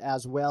report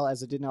as well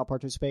as it did not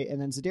participate.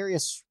 And then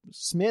Zadarius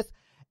Smith,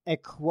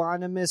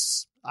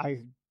 Equanimus,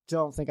 I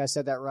don't think I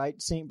said that right,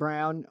 St.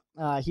 Brown,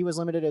 he was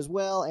limited as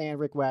well. And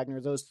Rick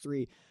Wagner, those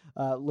three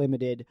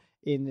limited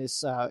in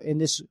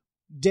this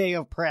day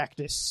of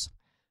practice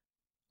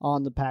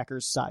on the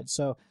Packers side.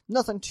 So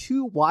nothing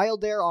too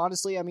wild there,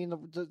 honestly. I mean,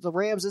 the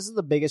Rams, this is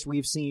the biggest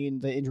we've seen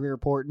the injury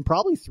report in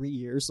probably 3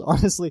 years,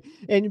 honestly.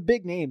 And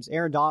big names,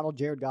 Aaron Donald,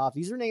 Jared Goff.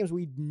 These are names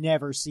we'd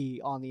never see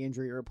on the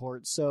injury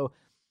report. So,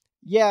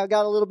 yeah, I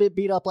got a little bit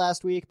beat up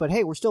last week, but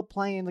hey, we're still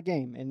playing the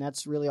game, and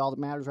that's really all that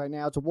matters right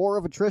now. It's a war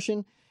of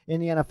attrition in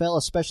the NFL,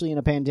 especially in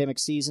a pandemic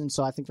season,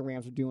 so I think the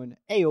Rams are doing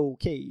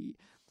A-OK.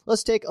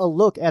 Let's take a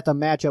look at the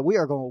matchup. We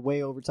are going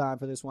way over time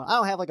for this one. I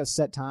don't have like a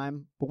set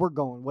time, but we're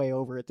going way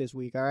over it this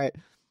week, all right?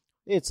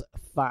 It's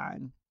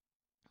fine.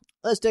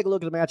 Let's take a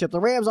look at the matchup. The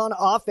Rams on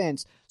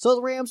offense. So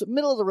the Rams,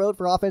 middle of the road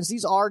for offense.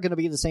 These are going to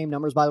be the same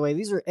numbers, by the way.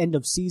 These are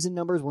end-of-season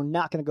numbers. We're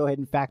not going to go ahead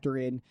and factor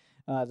in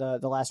the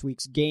last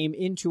week's game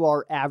into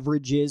our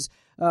averages.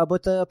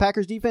 But the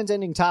Packers defense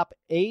ending top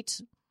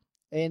 8.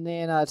 And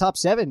then top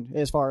 7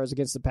 as far as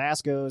against the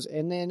pass goes.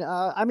 And then,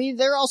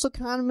 they're also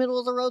kind of middle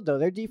of the road, though.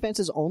 Their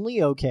defense is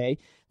only okay.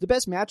 The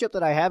best matchup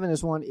that I have in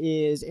this one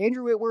is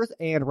Andrew Whitworth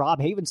and Rob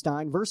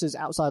Havenstein versus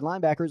outside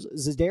linebackers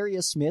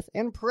Zadarius Smith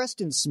and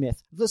Preston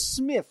Smith, the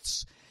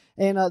Smiths.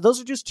 And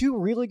those are just two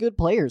really good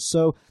players.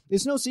 So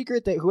it's no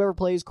secret that whoever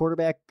plays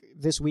quarterback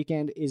this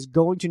weekend is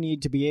going to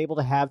need to be able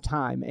to have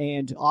time.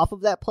 And off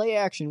of that play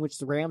action, which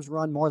the Rams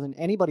run more than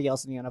anybody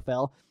else in the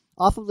NFL,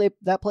 off of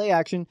that play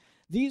action,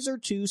 these are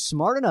two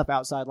smart enough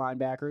outside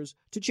linebackers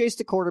to chase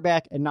the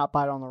quarterback and not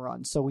bite on the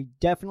run. So we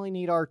definitely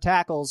need our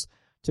tackles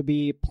to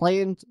be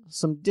playing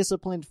some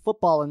disciplined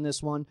football in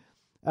this one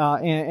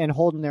and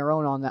holding their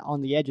own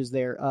on the edges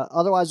there.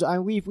 Otherwise,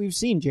 we've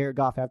seen Jared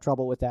Goff have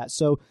trouble with that.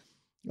 So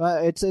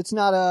it's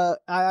not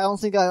I don't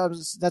think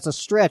that's a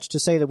stretch to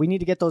say that we need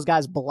to get those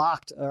guys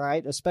blocked. All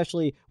right,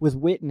 especially with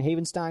Witt and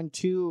Havenstein,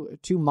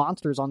 two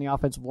monsters on the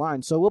offensive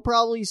line. So we'll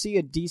probably see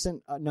a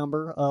decent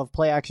number of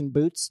play action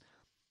boots,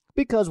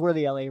 because we're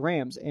the LA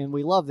Rams, and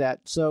we love that.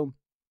 So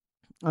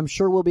I'm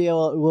sure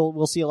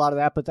we'll see a lot of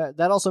that, but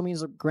that also means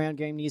the ground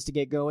game needs to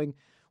get going,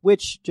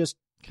 which just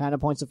kind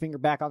of points the finger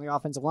back on the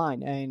offensive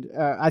line. And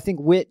I think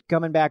Witt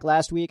coming back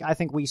last week, I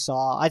think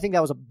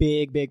that was a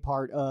big, big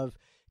part of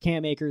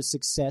Cam Akers'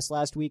 success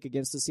last week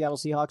against the Seattle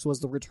Seahawks was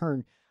the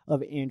return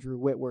of Andrew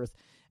Whitworth.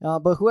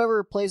 But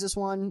whoever plays this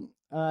one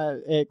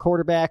at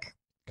quarterback,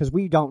 because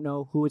we don't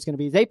know who it's going to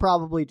be. They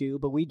probably do,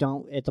 but we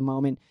don't at the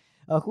moment.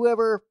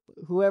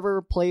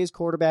 whoever plays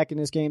quarterback in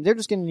this game, they're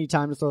just going to need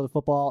time to throw the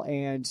football.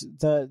 And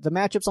the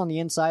matchups on the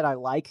inside, I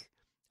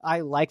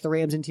like the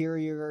Rams'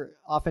 interior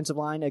offensive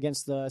line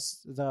against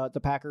the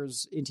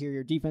Packers'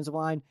 interior defensive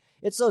line.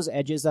 It's those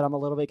edges that I'm a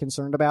little bit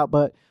concerned about,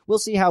 but we'll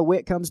see how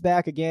Witt comes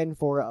back again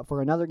for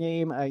another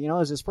game. It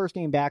was his first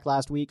game back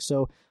last week,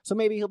 so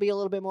maybe he'll be a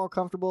little bit more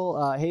comfortable.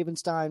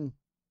 Havenstein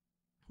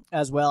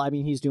as well. I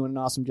mean, he's doing an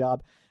awesome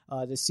job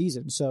this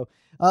season. So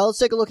let's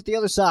take a look at the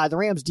other side. The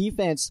Rams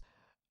defense.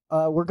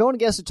 We're going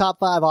against the top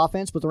 5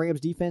 offense, but the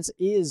Rams defense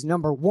is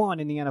number 1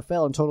 in the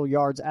NFL in total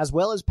yards as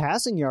well as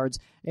passing yards.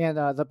 And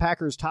the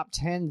Packers top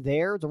 10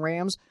 there. The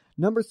Rams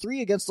number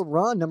 3 against the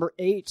run, number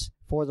 8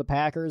 for the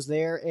Packers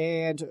there,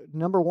 and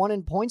number 1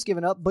 in points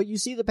given up. But you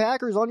see the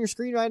Packers on your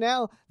screen right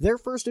now, they're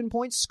first in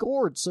points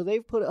scored. So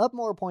they've put up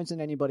more points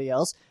than anybody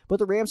else, but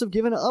the Rams have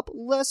given up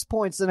less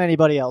points than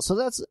anybody else. So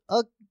that's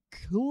a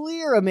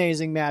clear,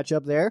 amazing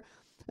matchup there.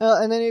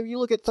 And then if you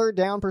look at third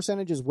down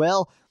percentage as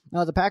well,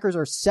 the Packers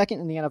are second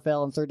in the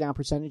NFL in third down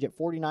percentage at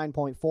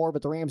 49.4,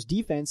 but the Rams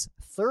defense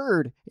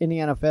third in the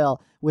NFL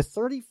with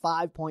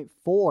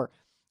 35.4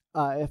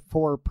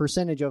 for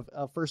percentage of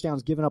first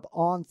downs given up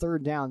on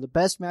third down. The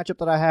best matchup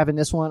that I have in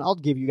this one, I'll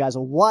give you guys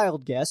a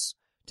wild guess.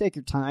 Take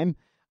your time.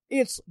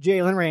 It's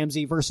Jalen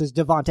Ramsey versus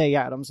Davante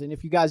Adams. And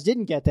if you guys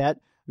didn't get that,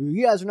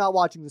 you guys are not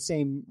watching the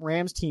same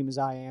Rams team as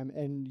I am,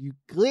 and you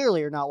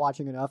clearly are not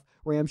watching enough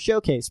Rams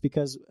Showcase,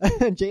 because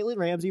Jalen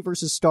Ramsey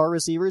versus star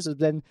receivers has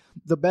been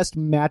the best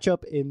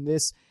matchup in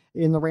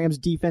the Rams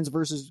defense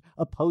versus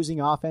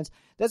opposing offense.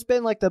 That's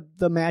been like the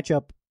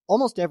matchup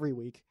almost every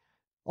week.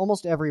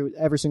 Almost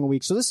every single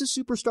week. So this is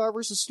superstar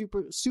versus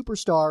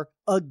superstar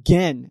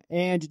again.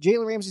 And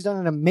Jalen Ramsey's done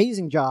an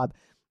amazing job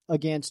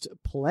against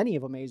plenty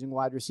of amazing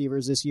wide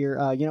receivers this year.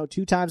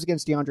 2 times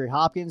against DeAndre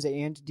Hopkins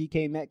and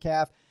DK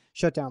Metcalf.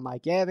 Shut down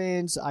Mike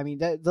Evans. I mean,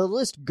 the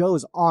list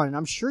goes on, and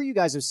I'm sure you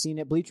guys have seen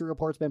it. Bleacher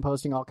Report's been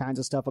posting all kinds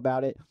of stuff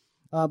about it.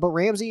 But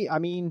Ramsey, I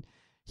mean,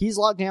 he's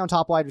locked down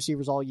top wide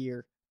receivers all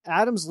year.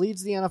 Adams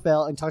leads the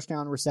NFL in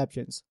touchdown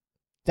receptions.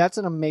 That's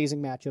an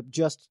amazing matchup.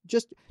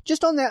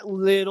 Just on that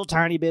little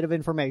tiny bit of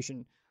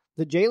information.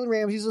 The Jalen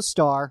Ramsey's a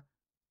star.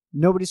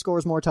 Nobody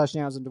scores more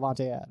touchdowns than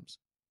Davante Adams.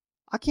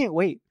 I can't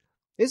wait.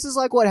 This is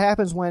like what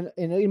happens when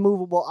an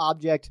immovable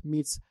object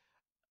meets,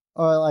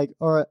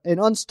 or an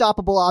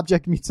unstoppable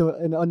object meets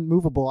an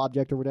unmovable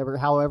object, or whatever,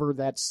 however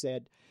that's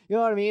said. You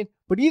know what I mean?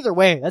 But either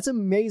way, that's an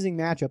amazing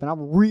matchup, and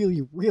I'm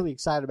really, really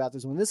excited about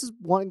this one. This is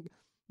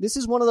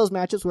one of those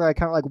matchups where I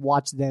kind of like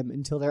watch them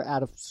until they're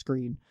out of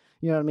screen.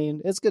 You know what I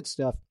mean? It's good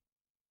stuff.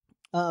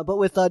 But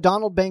with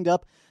Donald banged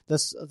up,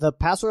 the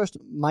pass rush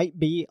might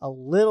be a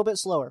little bit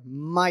slower.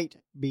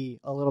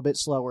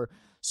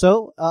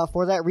 So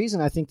for that reason,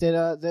 I think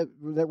that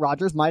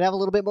Rodgers might have a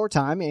little bit more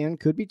time and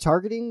could be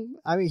targeting.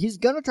 I mean, he's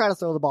going to try to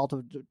throw the ball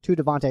to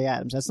Davante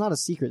Adams. That's not a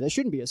secret. That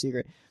shouldn't be a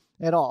secret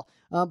at all.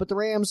 But the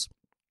Rams,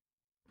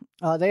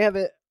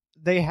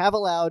 they have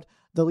allowed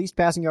the least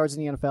passing yards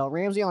in the NFL.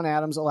 Ramsey on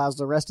Adams allows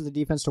the rest of the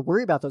defense to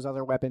worry about those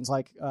other weapons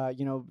like,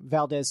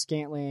 Valdez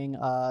Scantling,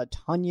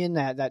 Tunyon,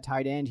 that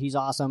tight end. He's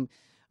awesome.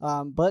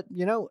 But,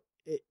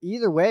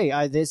 either way,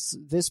 this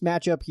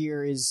matchup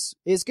here is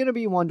going to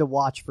be one to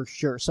watch for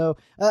sure. So,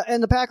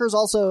 and the Packers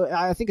also,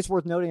 I think it's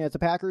worth noting that the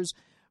Packers,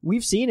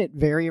 we've seen it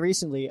very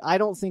recently. I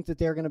don't think that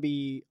they're going to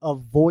be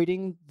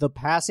avoiding the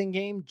passing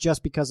game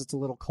just because it's a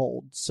little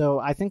cold. So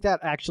I think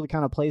that actually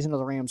kind of plays into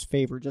the Rams'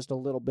 favor just a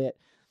little bit.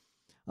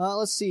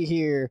 Let's see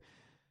here.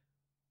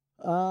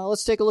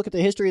 Let's take a look at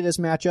the history of this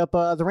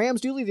matchup. The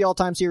Rams do lead the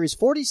all-time series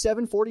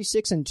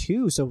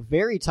 47-46-2, so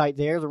very tight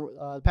there.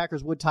 The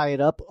Packers would tie it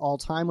up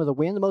all-time with a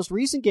win. The most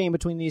recent game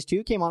between these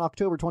two came on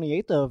October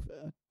 28th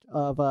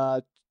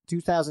of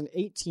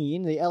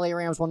 2018. The LA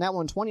Rams won that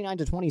one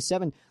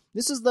 29-27.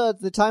 This is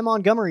the Ty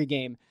Montgomery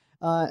game.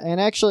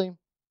 And actually,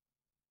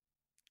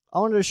 I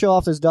wanted to show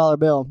off this dollar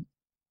bill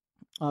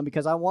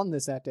because I won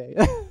this that day.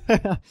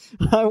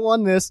 I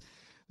won this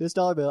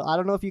dollar bill. I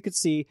don't know if you could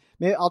see.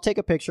 Maybe I'll take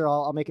a picture.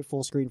 I'll make it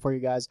full screen for you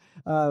guys.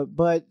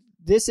 But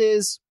this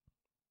is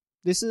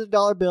a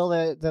dollar bill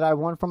that I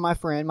won from my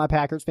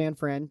Packers fan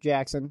friend,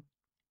 Jackson.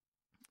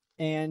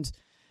 And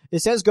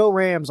it says "Go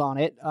Rams" on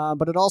it.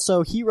 But it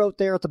also, he wrote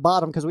there at the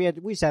bottom, because we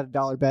just had a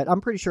dollar bet.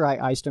 I'm pretty sure I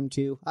iced him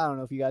too. I don't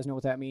know if you guys know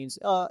what that means.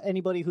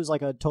 Anybody who's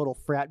like a total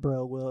frat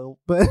bro will,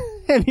 but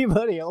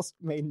anybody else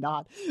may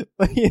not.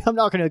 But yeah, I'm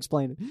not going to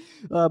explain it.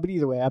 But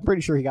either way, I'm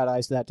pretty sure he got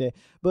iced that day.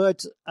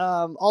 But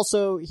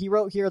also, he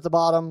wrote here at the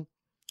bottom,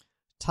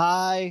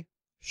 Ty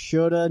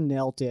shoulda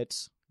knelt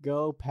it.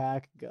 Go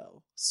Pack,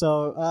 go.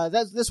 So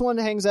this one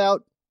hangs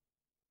out.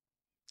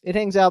 It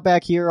hangs out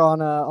back here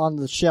on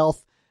the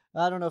shelf.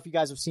 I don't know if you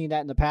guys have seen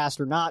that in the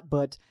past or not,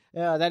 but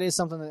that is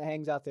something that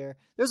hangs out there.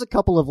 There's a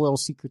couple of little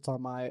secrets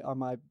on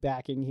my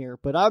backing here,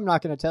 but I'm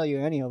not going to tell you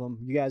any of them.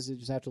 You guys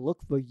just have to look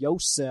for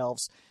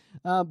yourselves.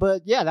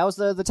 But yeah, that was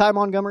the Ty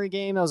Montgomery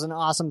game. That was an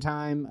awesome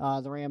time.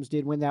 The Rams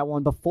did win that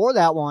one. Before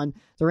that one,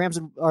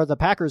 the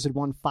Packers had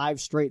won 5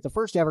 straight. The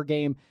first ever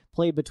game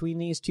played between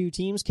these two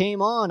teams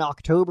came on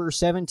October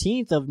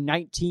 17th of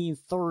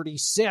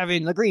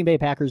 1937. The Green Bay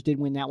Packers did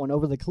win that one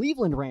over the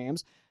Cleveland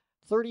Rams,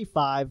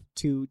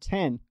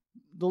 35-10.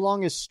 The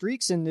longest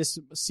streaks in this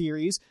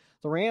series,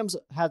 the Rams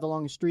had the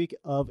longest streak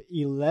of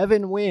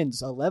 11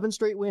 wins, 11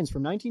 straight wins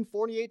from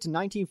 1948 to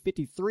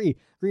 1953.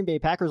 Green Bay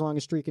Packers'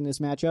 longest streak in this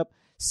matchup,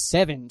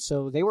 7.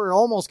 So they were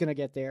almost going to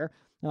get there,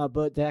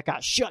 but that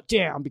got shut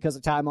down because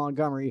of Ty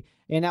Montgomery,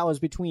 and that was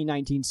between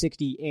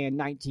 1960 and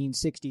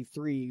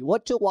 1963.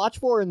 What to watch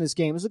for in this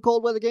game? It was a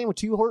cold weather game with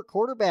 2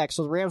 quarterbacks,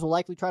 so the Rams will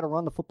likely try to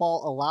run the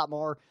football a lot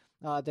more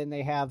than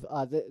they have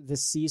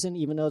this season,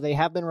 even though they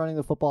have been running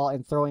the football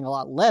and throwing a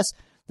lot less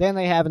than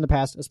they have in the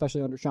past,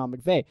 especially under Sean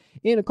McVay.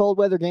 In a cold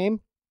weather game,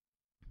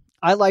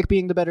 I like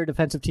being the better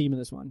defensive team in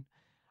this one.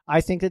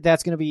 I think that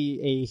that's going to be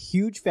a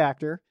huge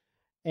factor,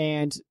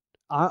 and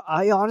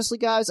I honestly,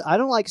 guys, I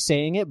don't like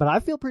saying it, but I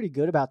feel pretty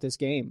good about this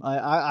game.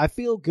 I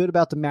feel good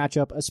about the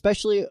matchup,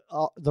 especially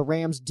the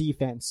Rams'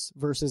 defense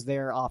versus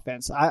their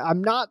offense.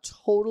 I'm not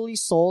totally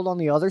sold on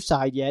the other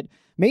side yet,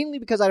 mainly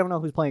because I don't know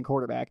who's playing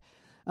quarterback.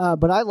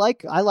 But I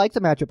like the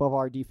matchup of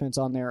our defense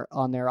on their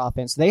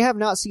offense. They have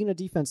not seen a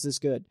defense this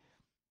good.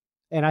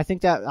 And I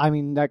think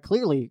that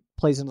clearly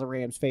plays into the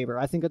Rams' favor.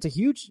 I think that's a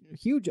huge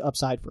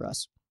upside for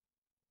us.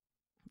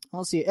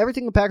 Let's see.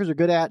 Everything the Packers are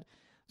good at,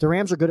 the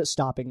Rams are good at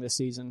stopping this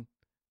season.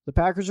 The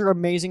Packers are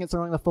amazing at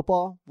throwing the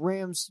football.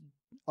 Rams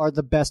are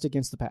the best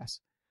against the pass.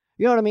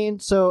 You know what I mean?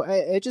 So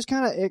it just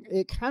kind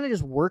of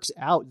just works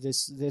out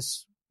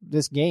this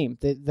game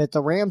that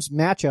the Rams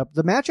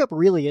the matchup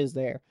really is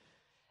there.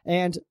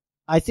 And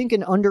I think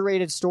an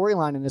underrated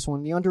storyline in this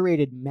one, the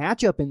underrated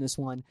matchup in this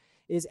one,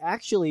 is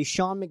actually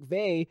Sean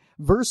McVay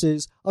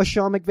versus a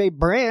Sean McVay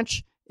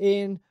branch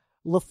in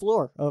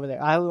LaFleur over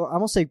there. I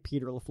almost say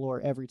Peter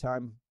LaFleur every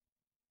time.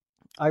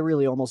 I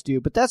really almost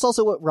do. But that's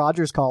also what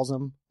Rodgers calls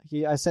him.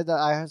 I saw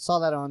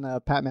that on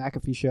the Pat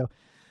McAfee show.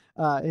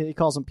 He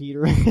calls him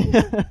Peter,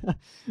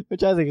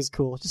 which I think is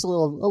cool. Just a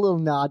little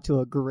nod to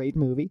a great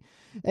movie.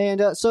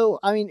 And so,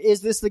 I mean,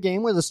 is this the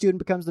game where the student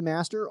becomes the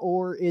master,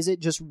 or is it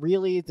just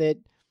really that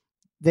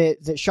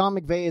Sean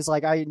McVay is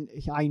like,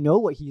 I know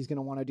what he's going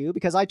to want to do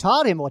because I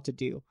taught him what to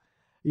do,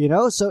 you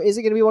know? So is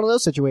it going to be one of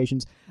those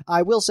situations?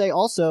 I will say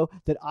also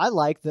that I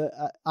like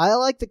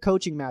the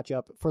coaching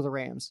matchup for the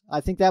Rams.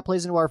 I think that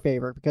plays into our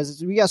favor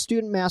because we got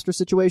student master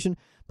situation,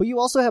 but you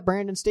also have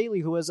Brandon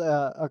Staley, who is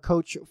a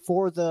coach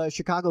for the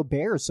Chicago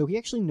Bears. So he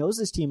actually knows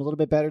this team a little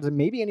bit better than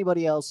maybe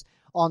anybody else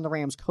on the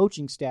Rams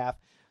coaching staff.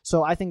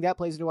 So I think that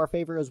plays into our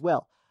favor as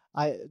well.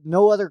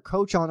 No other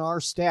coach on our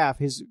staff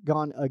has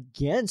gone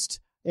against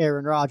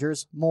Aaron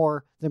Rodgers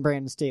more than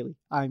Brandon Staley,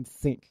 I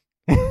think.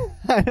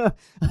 I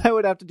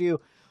would have to do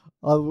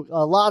a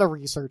lot of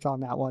research on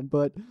that one,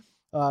 but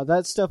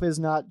that stuff is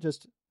not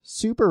just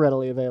super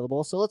readily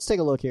available. So let's take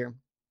a look here.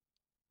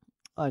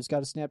 I just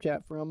got a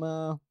Snapchat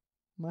from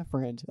my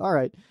friend. All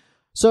right.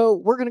 So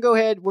we're going to go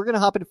ahead. We're going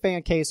to hop into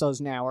fan quesos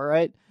now, all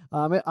right?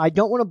 I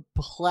don't want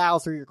to plow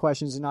through your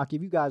questions and not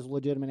give you guys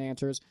legitimate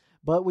answers,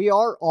 but we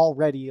are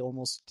already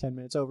almost 10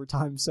 minutes over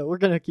time, so we're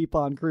going to keep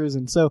on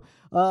cruising. So,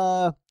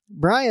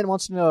 Brian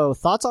wants to know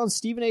thoughts on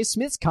Stephen A.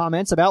 Smith's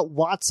comments about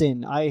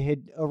Watson. I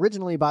had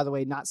originally, by the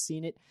way, not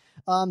seen it.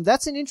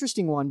 That's an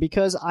interesting one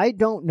because I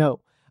don't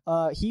know.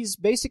 He's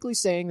basically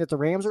saying that the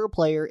Rams are a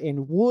player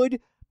and would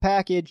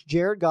package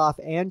Jared Goff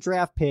and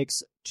draft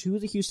picks to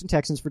the Houston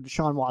Texans for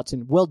Deshaun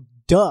Watson. Well,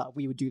 duh,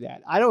 we would do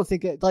that. I don't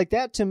think like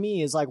that to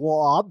me is like, well,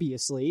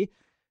 obviously.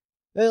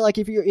 Like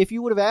if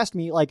you would have asked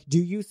me, like, do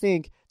you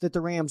think that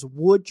the Rams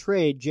would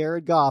trade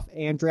Jared Goff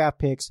and draft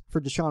picks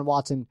for Deshaun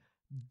Watson?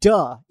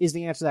 Duh is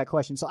the answer to that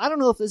question. So I don't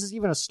know if this is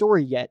even a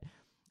story yet.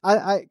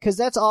 Because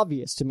that's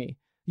obvious to me.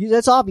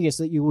 That's obvious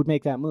that you would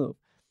make that move.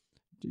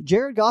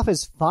 Jared Goff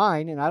is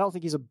fine, and I don't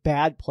think he's a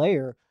bad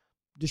player.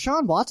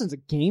 Deshaun Watson's a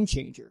game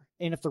changer.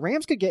 And if the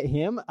Rams could get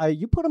him,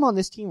 you put him on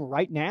this team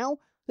right now,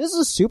 this is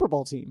a Super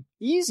Bowl team.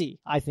 Easy,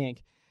 I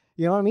think.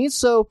 You know what I mean?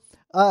 So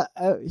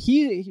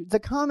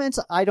the comments,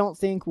 I don't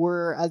think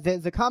were...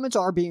 the comments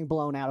are being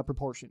blown out of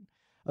proportion.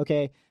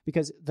 Okay?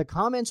 Because the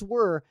comments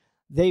were...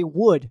 they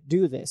would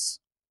do this.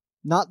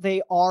 Not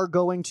they are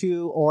going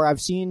to, or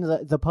I've seen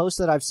the post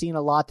that I've seen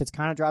a lot that's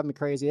kind of driving me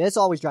crazy. This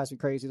always drives me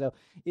crazy, though,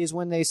 is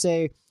when they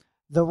say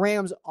the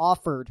Rams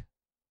offered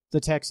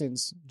the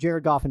Texans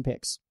Jared Goff and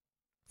picks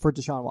for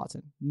Deshaun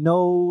Watson.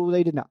 No,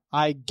 they did not.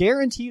 I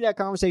guarantee that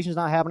conversation is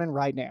not happening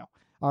right now.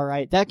 All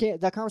right?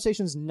 That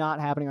conversation is not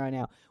happening right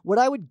now. What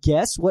I would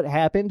guess what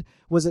happened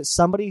was that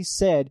somebody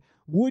said,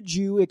 would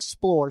you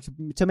explore,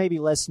 to maybe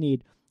Les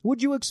Snead,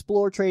 would you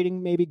explore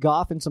trading maybe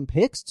Goff and some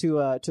picks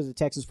to the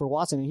Texans for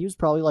Watson? And he was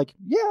probably like,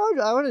 yeah,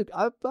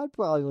 I'd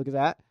probably look at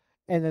that.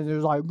 And then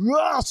there's like,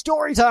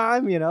 story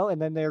time,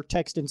 and then they're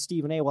texting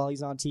Stephen A while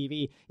he's on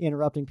TV,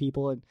 interrupting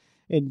people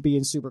and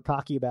being super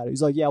cocky about it.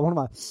 He's like, yeah, one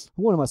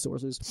of my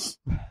sources.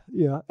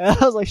 Yeah. And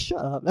I was like, shut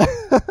up.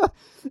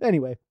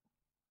 Anyway,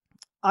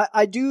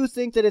 I do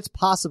think that it's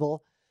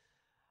possible.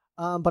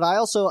 But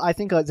I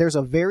think there's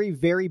a very,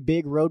 very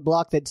big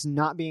roadblock that's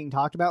not being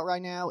talked about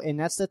right now, and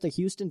that's that the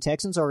Houston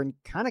Texans are in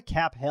kind of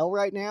cap hell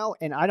right now,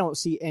 and I don't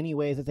see any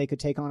way that they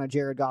could take on a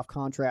Jared Goff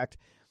contract.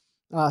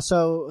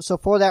 So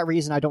for that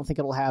reason, I don't think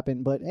it'll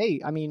happen. But hey,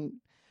 I mean,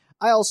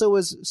 I also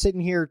was sitting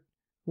here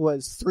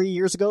 3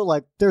 years ago,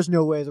 like, there's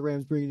no way the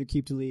Rams bringing in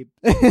Aqib Talib.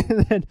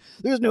 And then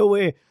there's no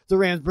way the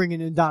Rams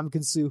bringing in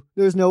Ndamukong Suh.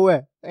 There's no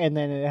way. And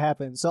then it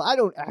happened. So I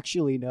don't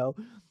actually know.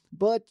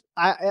 But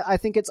I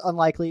think it's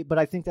unlikely, but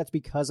I think that's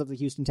because of the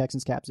Houston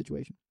Texans cap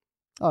situation.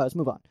 All right, let's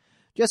move on.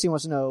 Jesse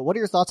wants to know, what are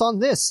your thoughts on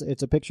this?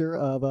 It's a picture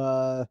of,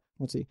 a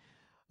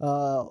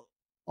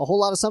whole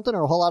lot of something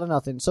or a whole lot of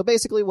nothing. So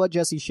basically what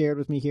Jesse shared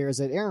with me here is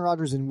that Aaron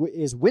Rodgers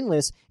is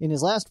winless in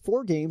his last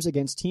 4 games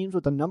against teams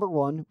with the number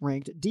 1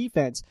 ranked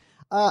defense.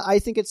 I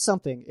think it's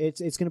something. It's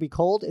going to be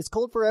cold. It's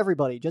cold for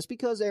everybody. Just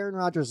because Aaron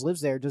Rodgers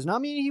lives there does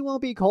not mean he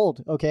won't be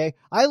cold, okay?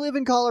 I live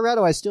in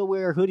Colorado. I still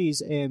wear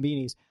hoodies and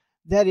beanies.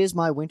 That is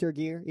my winter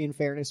gear, in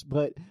fairness,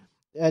 but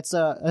it's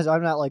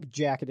I'm not like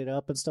jacketed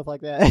up and stuff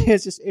like that.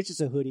 It's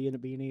just a hoodie and a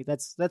beanie.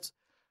 That's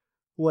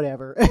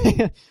whatever.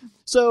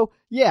 So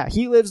yeah,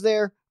 he lives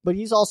there, but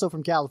he's also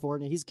from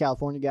California. He's a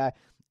California guy.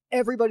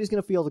 Everybody's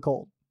gonna feel the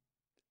cold.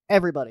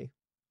 Everybody.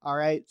 All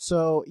right.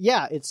 So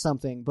yeah, it's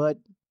something. But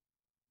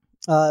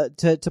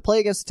to play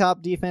against the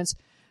top defense,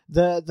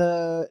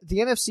 the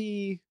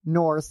NFC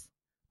North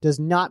does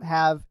not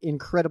have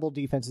incredible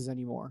defenses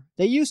anymore.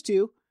 They used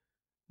to.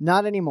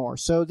 Not anymore.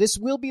 So this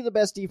will be the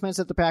best defense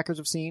that the Packers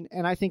have seen,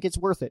 and I think it's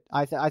worth it.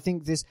 I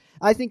think this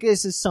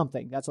is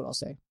something. That's what I'll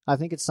say. I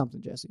think it's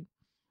something, Jesse.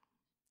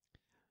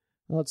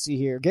 Let's see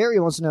here.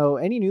 Gary wants to know,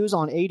 any news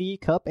on AD,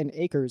 Cup, and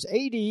Akers?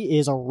 AD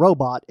is a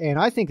robot, and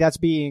I think that's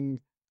being,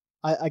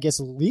 I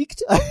guess,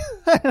 leaked. I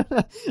don't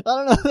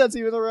know if that's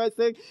even the right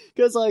thing,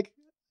 because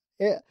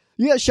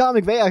you got Sean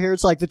McVay out here.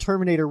 It's like the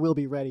Terminator will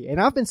be ready, and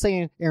I've been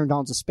saying Aaron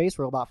Donald's a space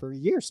robot for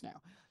years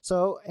now.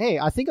 So, hey,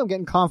 I think I'm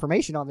getting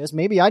confirmation on this.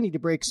 Maybe I need to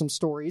break some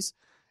stories,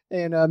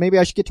 and maybe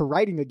I should get to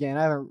writing again.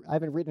 I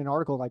haven't written an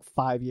article in like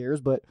 5 years,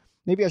 but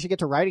maybe I should get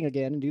to writing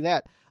again and do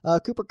that.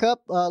 Cooper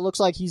Kupp looks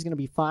like he's going to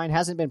be fine.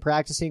 Hasn't been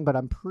practicing, but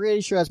I'm pretty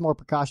sure that's more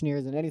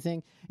precautionary than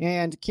anything.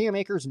 And Cam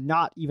Akers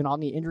not even on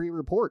the injury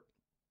report.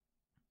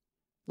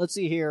 Let's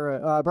see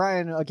here.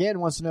 Brian again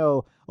wants to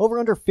know, over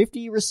under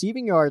 50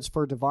 receiving yards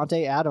for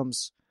Devontae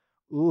Adams.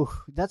 Ooh,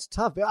 that's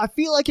tough. I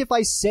feel like if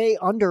I say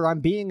under, I'm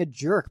being a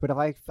jerk. But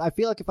I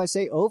feel like if I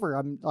say over,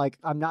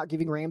 I'm not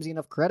giving Ramsey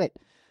enough credit.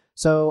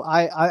 So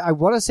I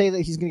want to say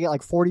that he's going to get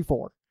like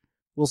 44.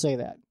 We'll say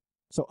that.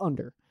 So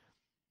under.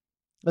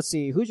 Let's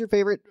see. Who's your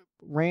favorite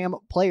Ram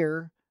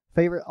player?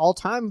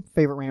 All-time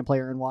favorite Ram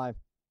player, and why?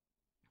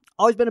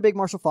 Always been a big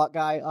Marshall Faulk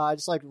guy. I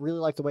just really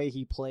like the way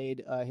he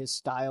played, his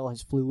style,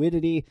 his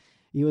fluidity.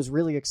 He was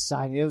really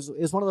exciting. It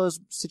was one of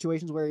those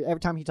situations where every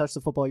time he touched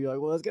the football, you're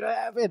like, well, what's going to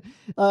happen?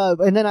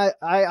 And then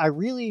I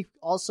really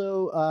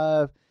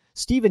also,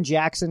 Steven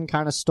Jackson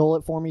kind of stole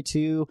it for me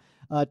too.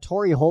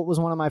 Torrey Holt was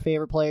one of my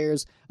favorite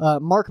players.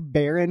 Mark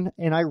Barron,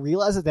 and I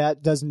realize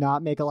that does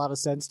not make a lot of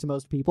sense to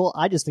most people.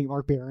 I just think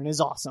Mark Barron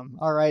is awesome.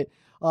 All right.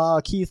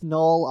 Keith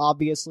Knoll,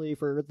 obviously,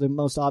 for the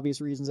most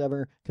obvious reasons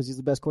ever, because he's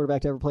the best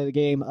quarterback to ever play the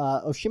game.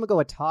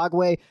 Oshimago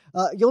Atagwe.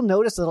 You'll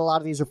notice that a lot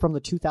of these are from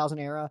the 2000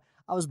 era.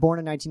 I was born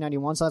in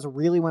 1991, so that's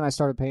really when I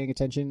started paying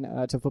attention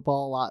to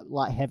football a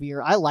lot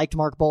heavier. I liked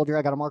Mark Bulger.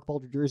 I got a Mark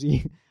Bulger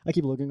jersey. I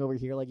keep looking over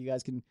here like you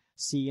guys can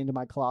see into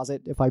my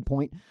closet if I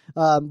point.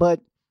 But,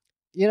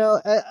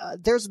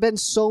 there's been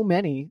so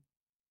many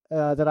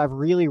that I've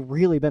really,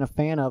 really been a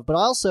fan of. But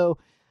also,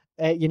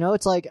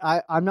 it's like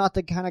I'm not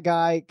the kind of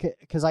guy,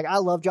 because I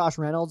love Josh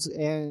Reynolds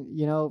and,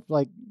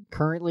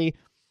 currently.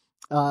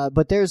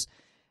 But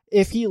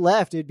if he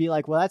left, it'd be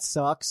like, well, that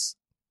sucks.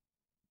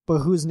 But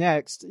who's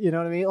next? You know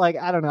what I mean? Like,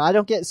 I don't know. I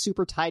don't get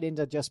super tied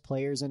into just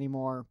players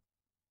anymore.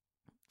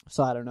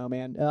 So I don't know,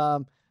 man.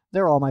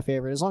 They're all my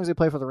favorite. As long as they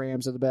play for the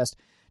Rams, they're the best.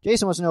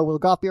 Jason wants to know, will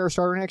Goff be our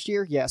starter next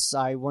year? Yes,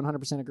 I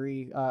 100%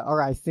 agree.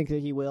 Or I think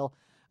that he will.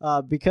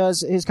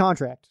 Because his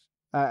contract.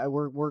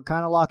 We're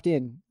kind of locked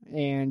in.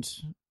 And,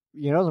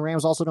 the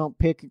Rams also don't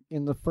pick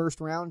in the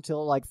first round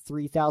until like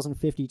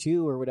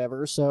 3,052 or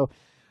whatever. So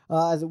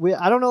I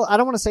don't know. I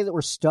don't want to say that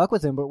we're stuck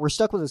with him, but we're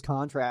stuck with his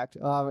contract.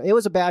 It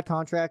was a bad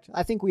contract.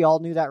 I think we all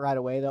knew that right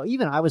away, though.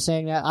 Even I was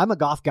saying that. I'm a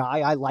Goff guy.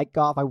 I like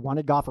Goff. I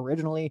wanted Goff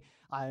originally.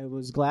 I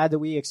was glad that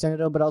we extended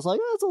him, but I was like,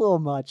 that's a little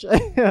much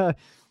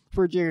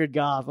for Jared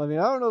Goff. I mean,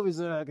 I don't know if he's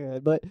that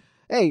good, but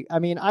hey, I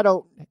mean, I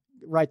don't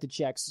write the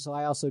checks, so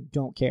I also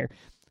don't care.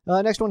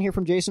 Next one here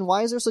from Jason.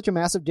 Why is there such a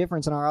massive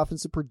difference in our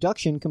offensive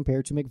production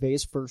compared to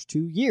McVay's first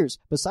 2 years?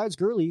 Besides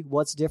Gurley,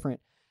 what's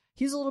different?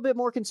 He's a little bit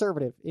more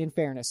conservative, in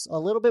fairness. A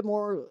little bit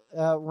more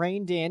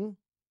reined in.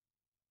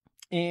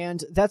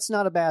 And that's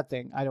not a bad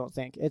thing, I don't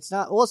think. It's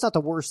not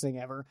the worst thing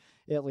ever,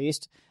 at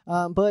least.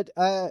 But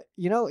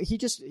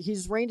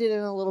he's reined it in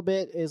a little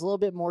bit, is a little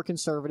bit more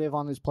conservative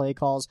on his play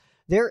calls.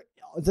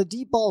 The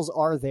deep balls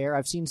are there.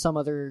 I've seen some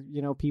other,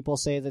 people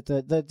say that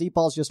the deep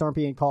balls just aren't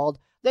being called.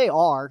 They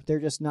are. They're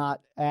just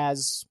not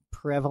as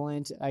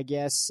prevalent, I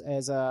guess,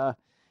 as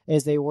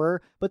they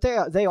were. But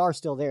they are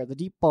still there. The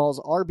deep balls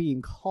are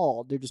being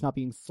called. They're just not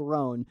being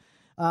thrown.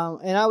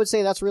 And I would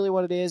say that's really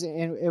what it is.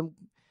 And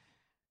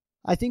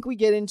I think we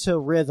get into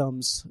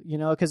rhythms,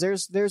 because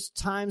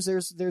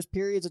there's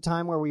periods of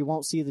time where we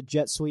won't see the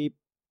jet sweep.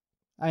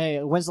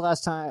 When's the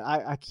last time?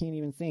 I can't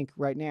even think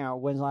right now.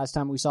 When's the last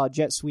time we saw a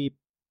jet sweep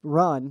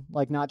run,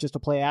 like not just a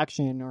play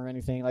action or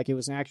anything, like it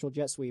was an actual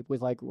jet sweep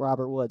with like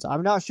Robert Woods?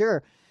 I'm not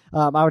sure.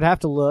 I would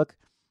have to look,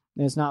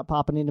 and it's not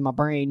popping into my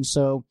brain.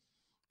 So,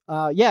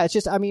 it's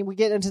just, we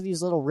get into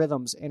these little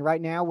rhythms, and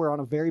right now we're on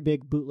a very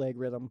big bootleg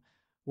rhythm.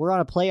 We're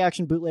on a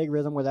play-action bootleg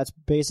rhythm where that's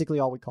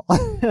basically all we call.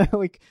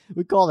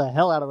 we call the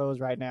hell out of those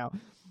right now.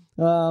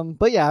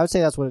 But yeah, I would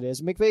say that's what it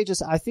is.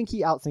 McVay I think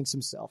he outthinks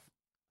himself.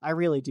 I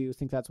really do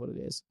think that's what it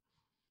is.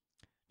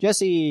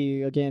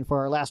 Jesse, again, for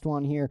our last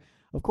one here.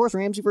 Of course,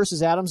 Ramsey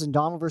versus Adams and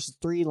Donald versus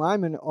 3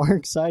 linemen are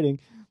exciting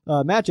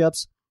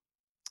matchups.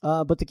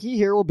 But the key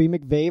here will be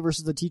McVay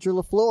versus the teacher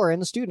LaFleur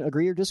and the student.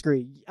 Agree or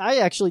disagree? I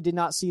actually did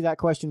not see that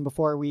question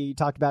before we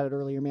talked about it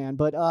earlier, man.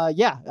 But I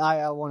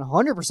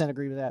 100%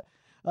 agree with that.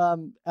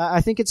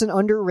 I think it's an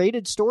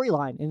underrated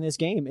storyline in this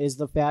game is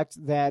the fact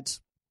that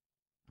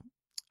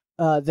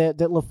that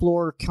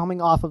LaFleur,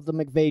 coming off of the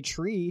McVay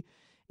tree,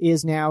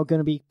 is now going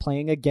to be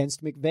playing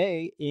against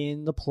McVay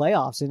in the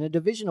playoffs in a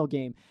divisional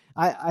game.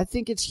 I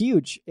think it's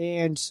huge,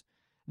 and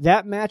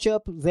that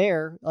matchup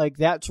there, like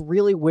that's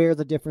really where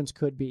the difference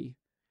could be.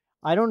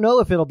 I don't know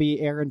if it'll be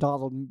Aaron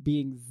Donald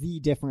being the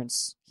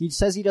difference. He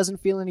says he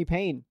doesn't feel any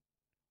pain.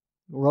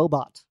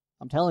 Robot.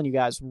 I'm telling you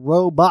guys,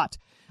 robot.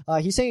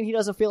 He's saying he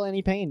doesn't feel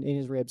any pain in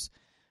his ribs.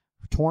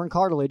 Torn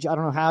cartilage. I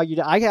don't know how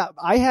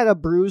I had a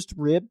bruised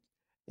rib.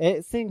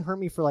 It thing hurt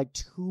me for like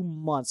 2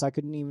 months. I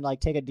couldn't even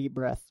take a deep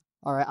breath.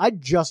 All right. I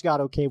just got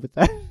okay with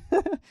that.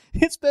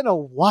 It's been a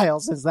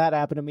while since that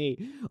happened to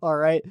me. All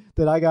right.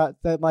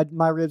 That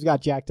my ribs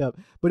got jacked up,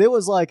 but it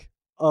was like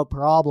a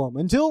problem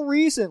until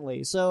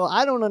recently. So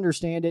I don't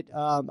understand it.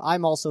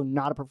 I'm also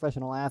not a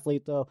professional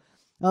athlete though.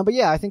 But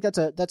yeah, I think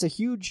that's a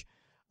huge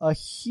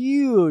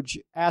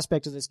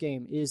aspect of this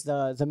game is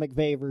the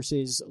McVay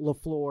versus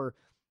LaFleur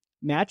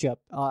matchup.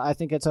 I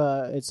think it's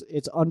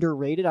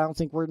underrated. I don't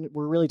think we're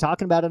really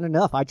talking about it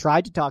enough. I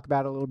tried to talk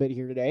about it a little bit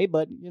here today,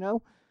 but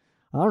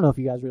I don't know if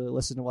you guys really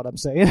listen to what I'm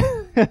saying.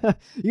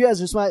 You guys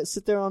just might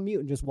sit there on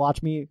mute and just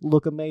watch me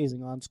look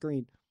amazing on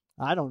screen.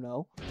 I don't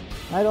know.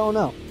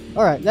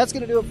 All right, that's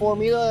going to do it for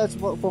me. That's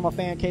for my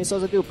fan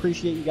quesos. I do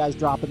appreciate you guys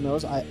dropping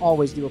those. I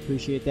always do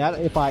appreciate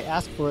that. If I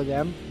ask for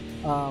them,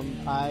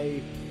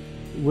 I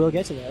will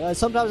get to that.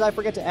 Sometimes I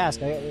forget to ask.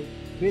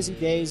 Busy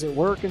days at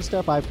work and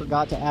stuff, I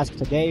forgot to ask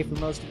today for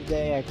most of the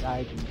day.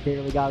 I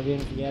barely got it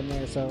in at the end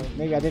there, so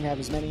maybe I didn't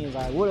have as many as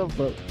I would have,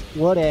 but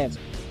whatevs.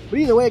 But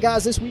either way,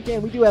 guys, this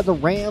weekend we do have the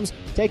Rams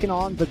taking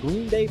on the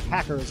Green Bay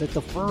Packers at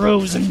the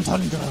frozen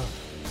tundra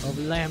of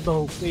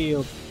Lambeau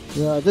Field.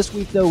 This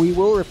week, though, we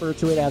will refer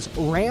to it as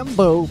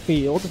Rambo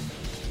Field.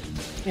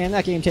 And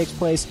that game takes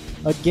place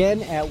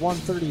again at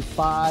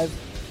 1:35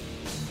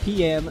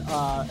 p.m.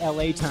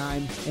 LA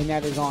time, and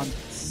that is on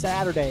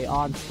Saturday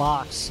on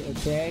Fox,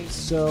 okay?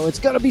 So it's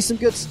going to be some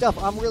good stuff.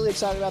 I'm really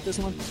excited about this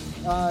one.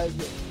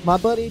 My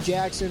buddy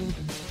Jackson,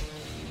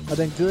 I've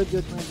been good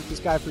friends with this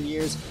guy for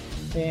years.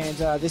 And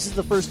this is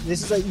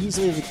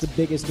easily the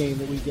biggest game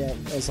that we get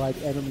as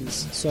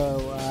enemies.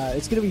 So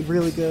it's going to be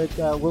really good.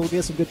 We'll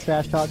get some good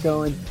trash talk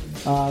going.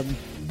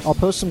 I'll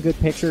post some good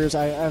pictures.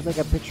 I have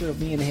a picture of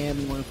me and him,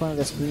 and we're in front of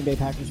this Green Bay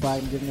Packers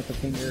flag and giving it the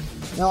finger.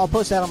 Now, I'll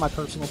post that on my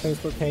personal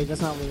Facebook page.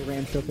 That's not really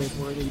Ram Showcase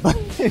worthy, but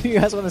if you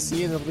guys want to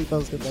see it, it'll be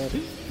posted there.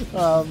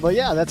 But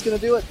yeah, that's going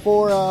to do it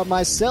for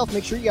myself.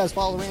 Make sure you guys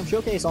follow Ram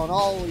Showcase on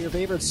all your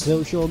favorite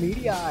social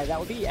media. That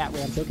would be at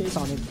Ram Showcase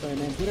on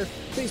Instagram and Twitter.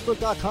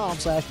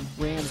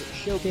 Facebook.com/Rams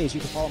Showcase. You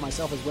can follow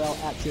myself as well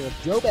at Sheriff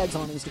Joe Bags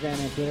on Instagram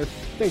and Twitter.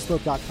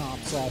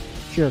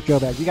 Facebook.com/Sheriff Joe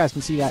Bags. You guys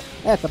can see that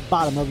at the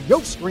bottom of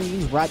your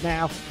screens right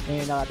now.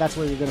 And that's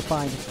where you're going to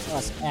find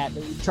us at.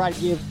 We try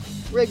to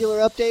give regular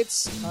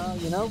updates,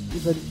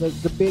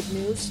 the big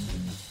news.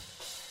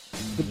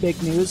 The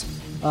big news.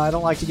 I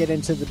don't like to get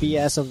into the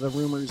BS of the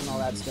rumors and all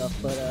that stuff.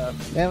 But,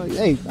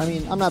 hey,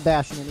 I'm not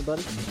bashing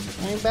anybody.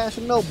 I ain't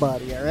bashing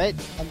nobody, all right?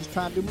 I'm just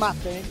trying to do my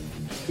thing.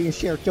 Being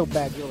Sheriff Joe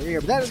Bags over here.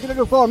 But that is going to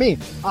do it for me.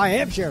 I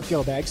am Sheriff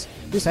Joe Bags.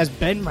 This has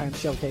been Rams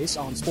Showcase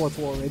on Sports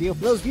War Radio.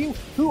 For those of you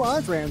who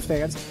aren't Rams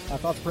fans, our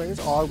thoughts and prayers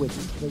are with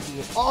you. For those of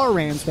you who are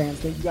Rams fans,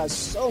 thank you guys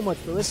so much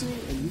for listening,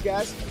 and you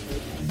guys have a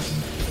great night.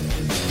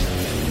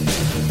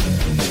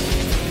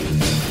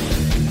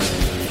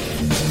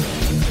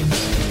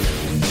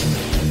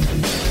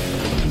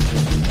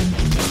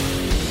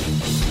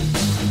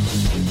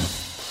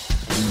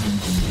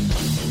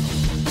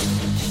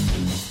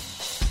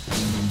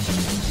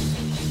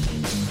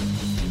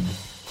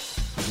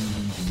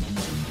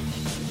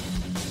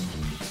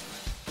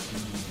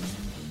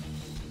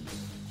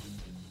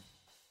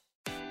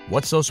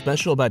 What's so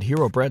special about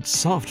Hero Bread's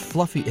soft,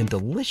 fluffy, and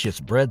delicious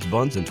breads,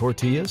 buns, and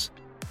tortillas?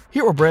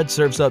 Hero Bread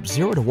serves up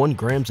 0 to 1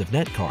 grams of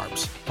net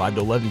carbs, 5 to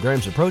 11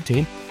 grams of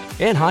protein,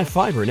 and high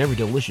fiber in every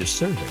delicious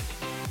serving.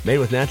 Made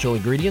with natural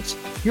ingredients,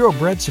 Hero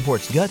Bread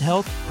supports gut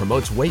health,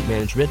 promotes weight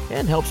management,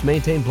 and helps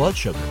maintain blood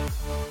sugar.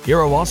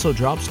 Hero also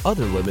drops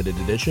other limited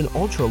edition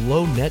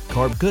ultra-low net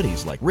carb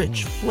goodies like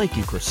rich,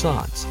 flaky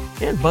croissants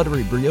and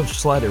buttery brioche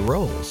slider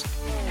rolls.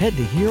 Head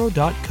to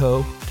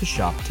hero.co to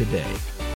shop today.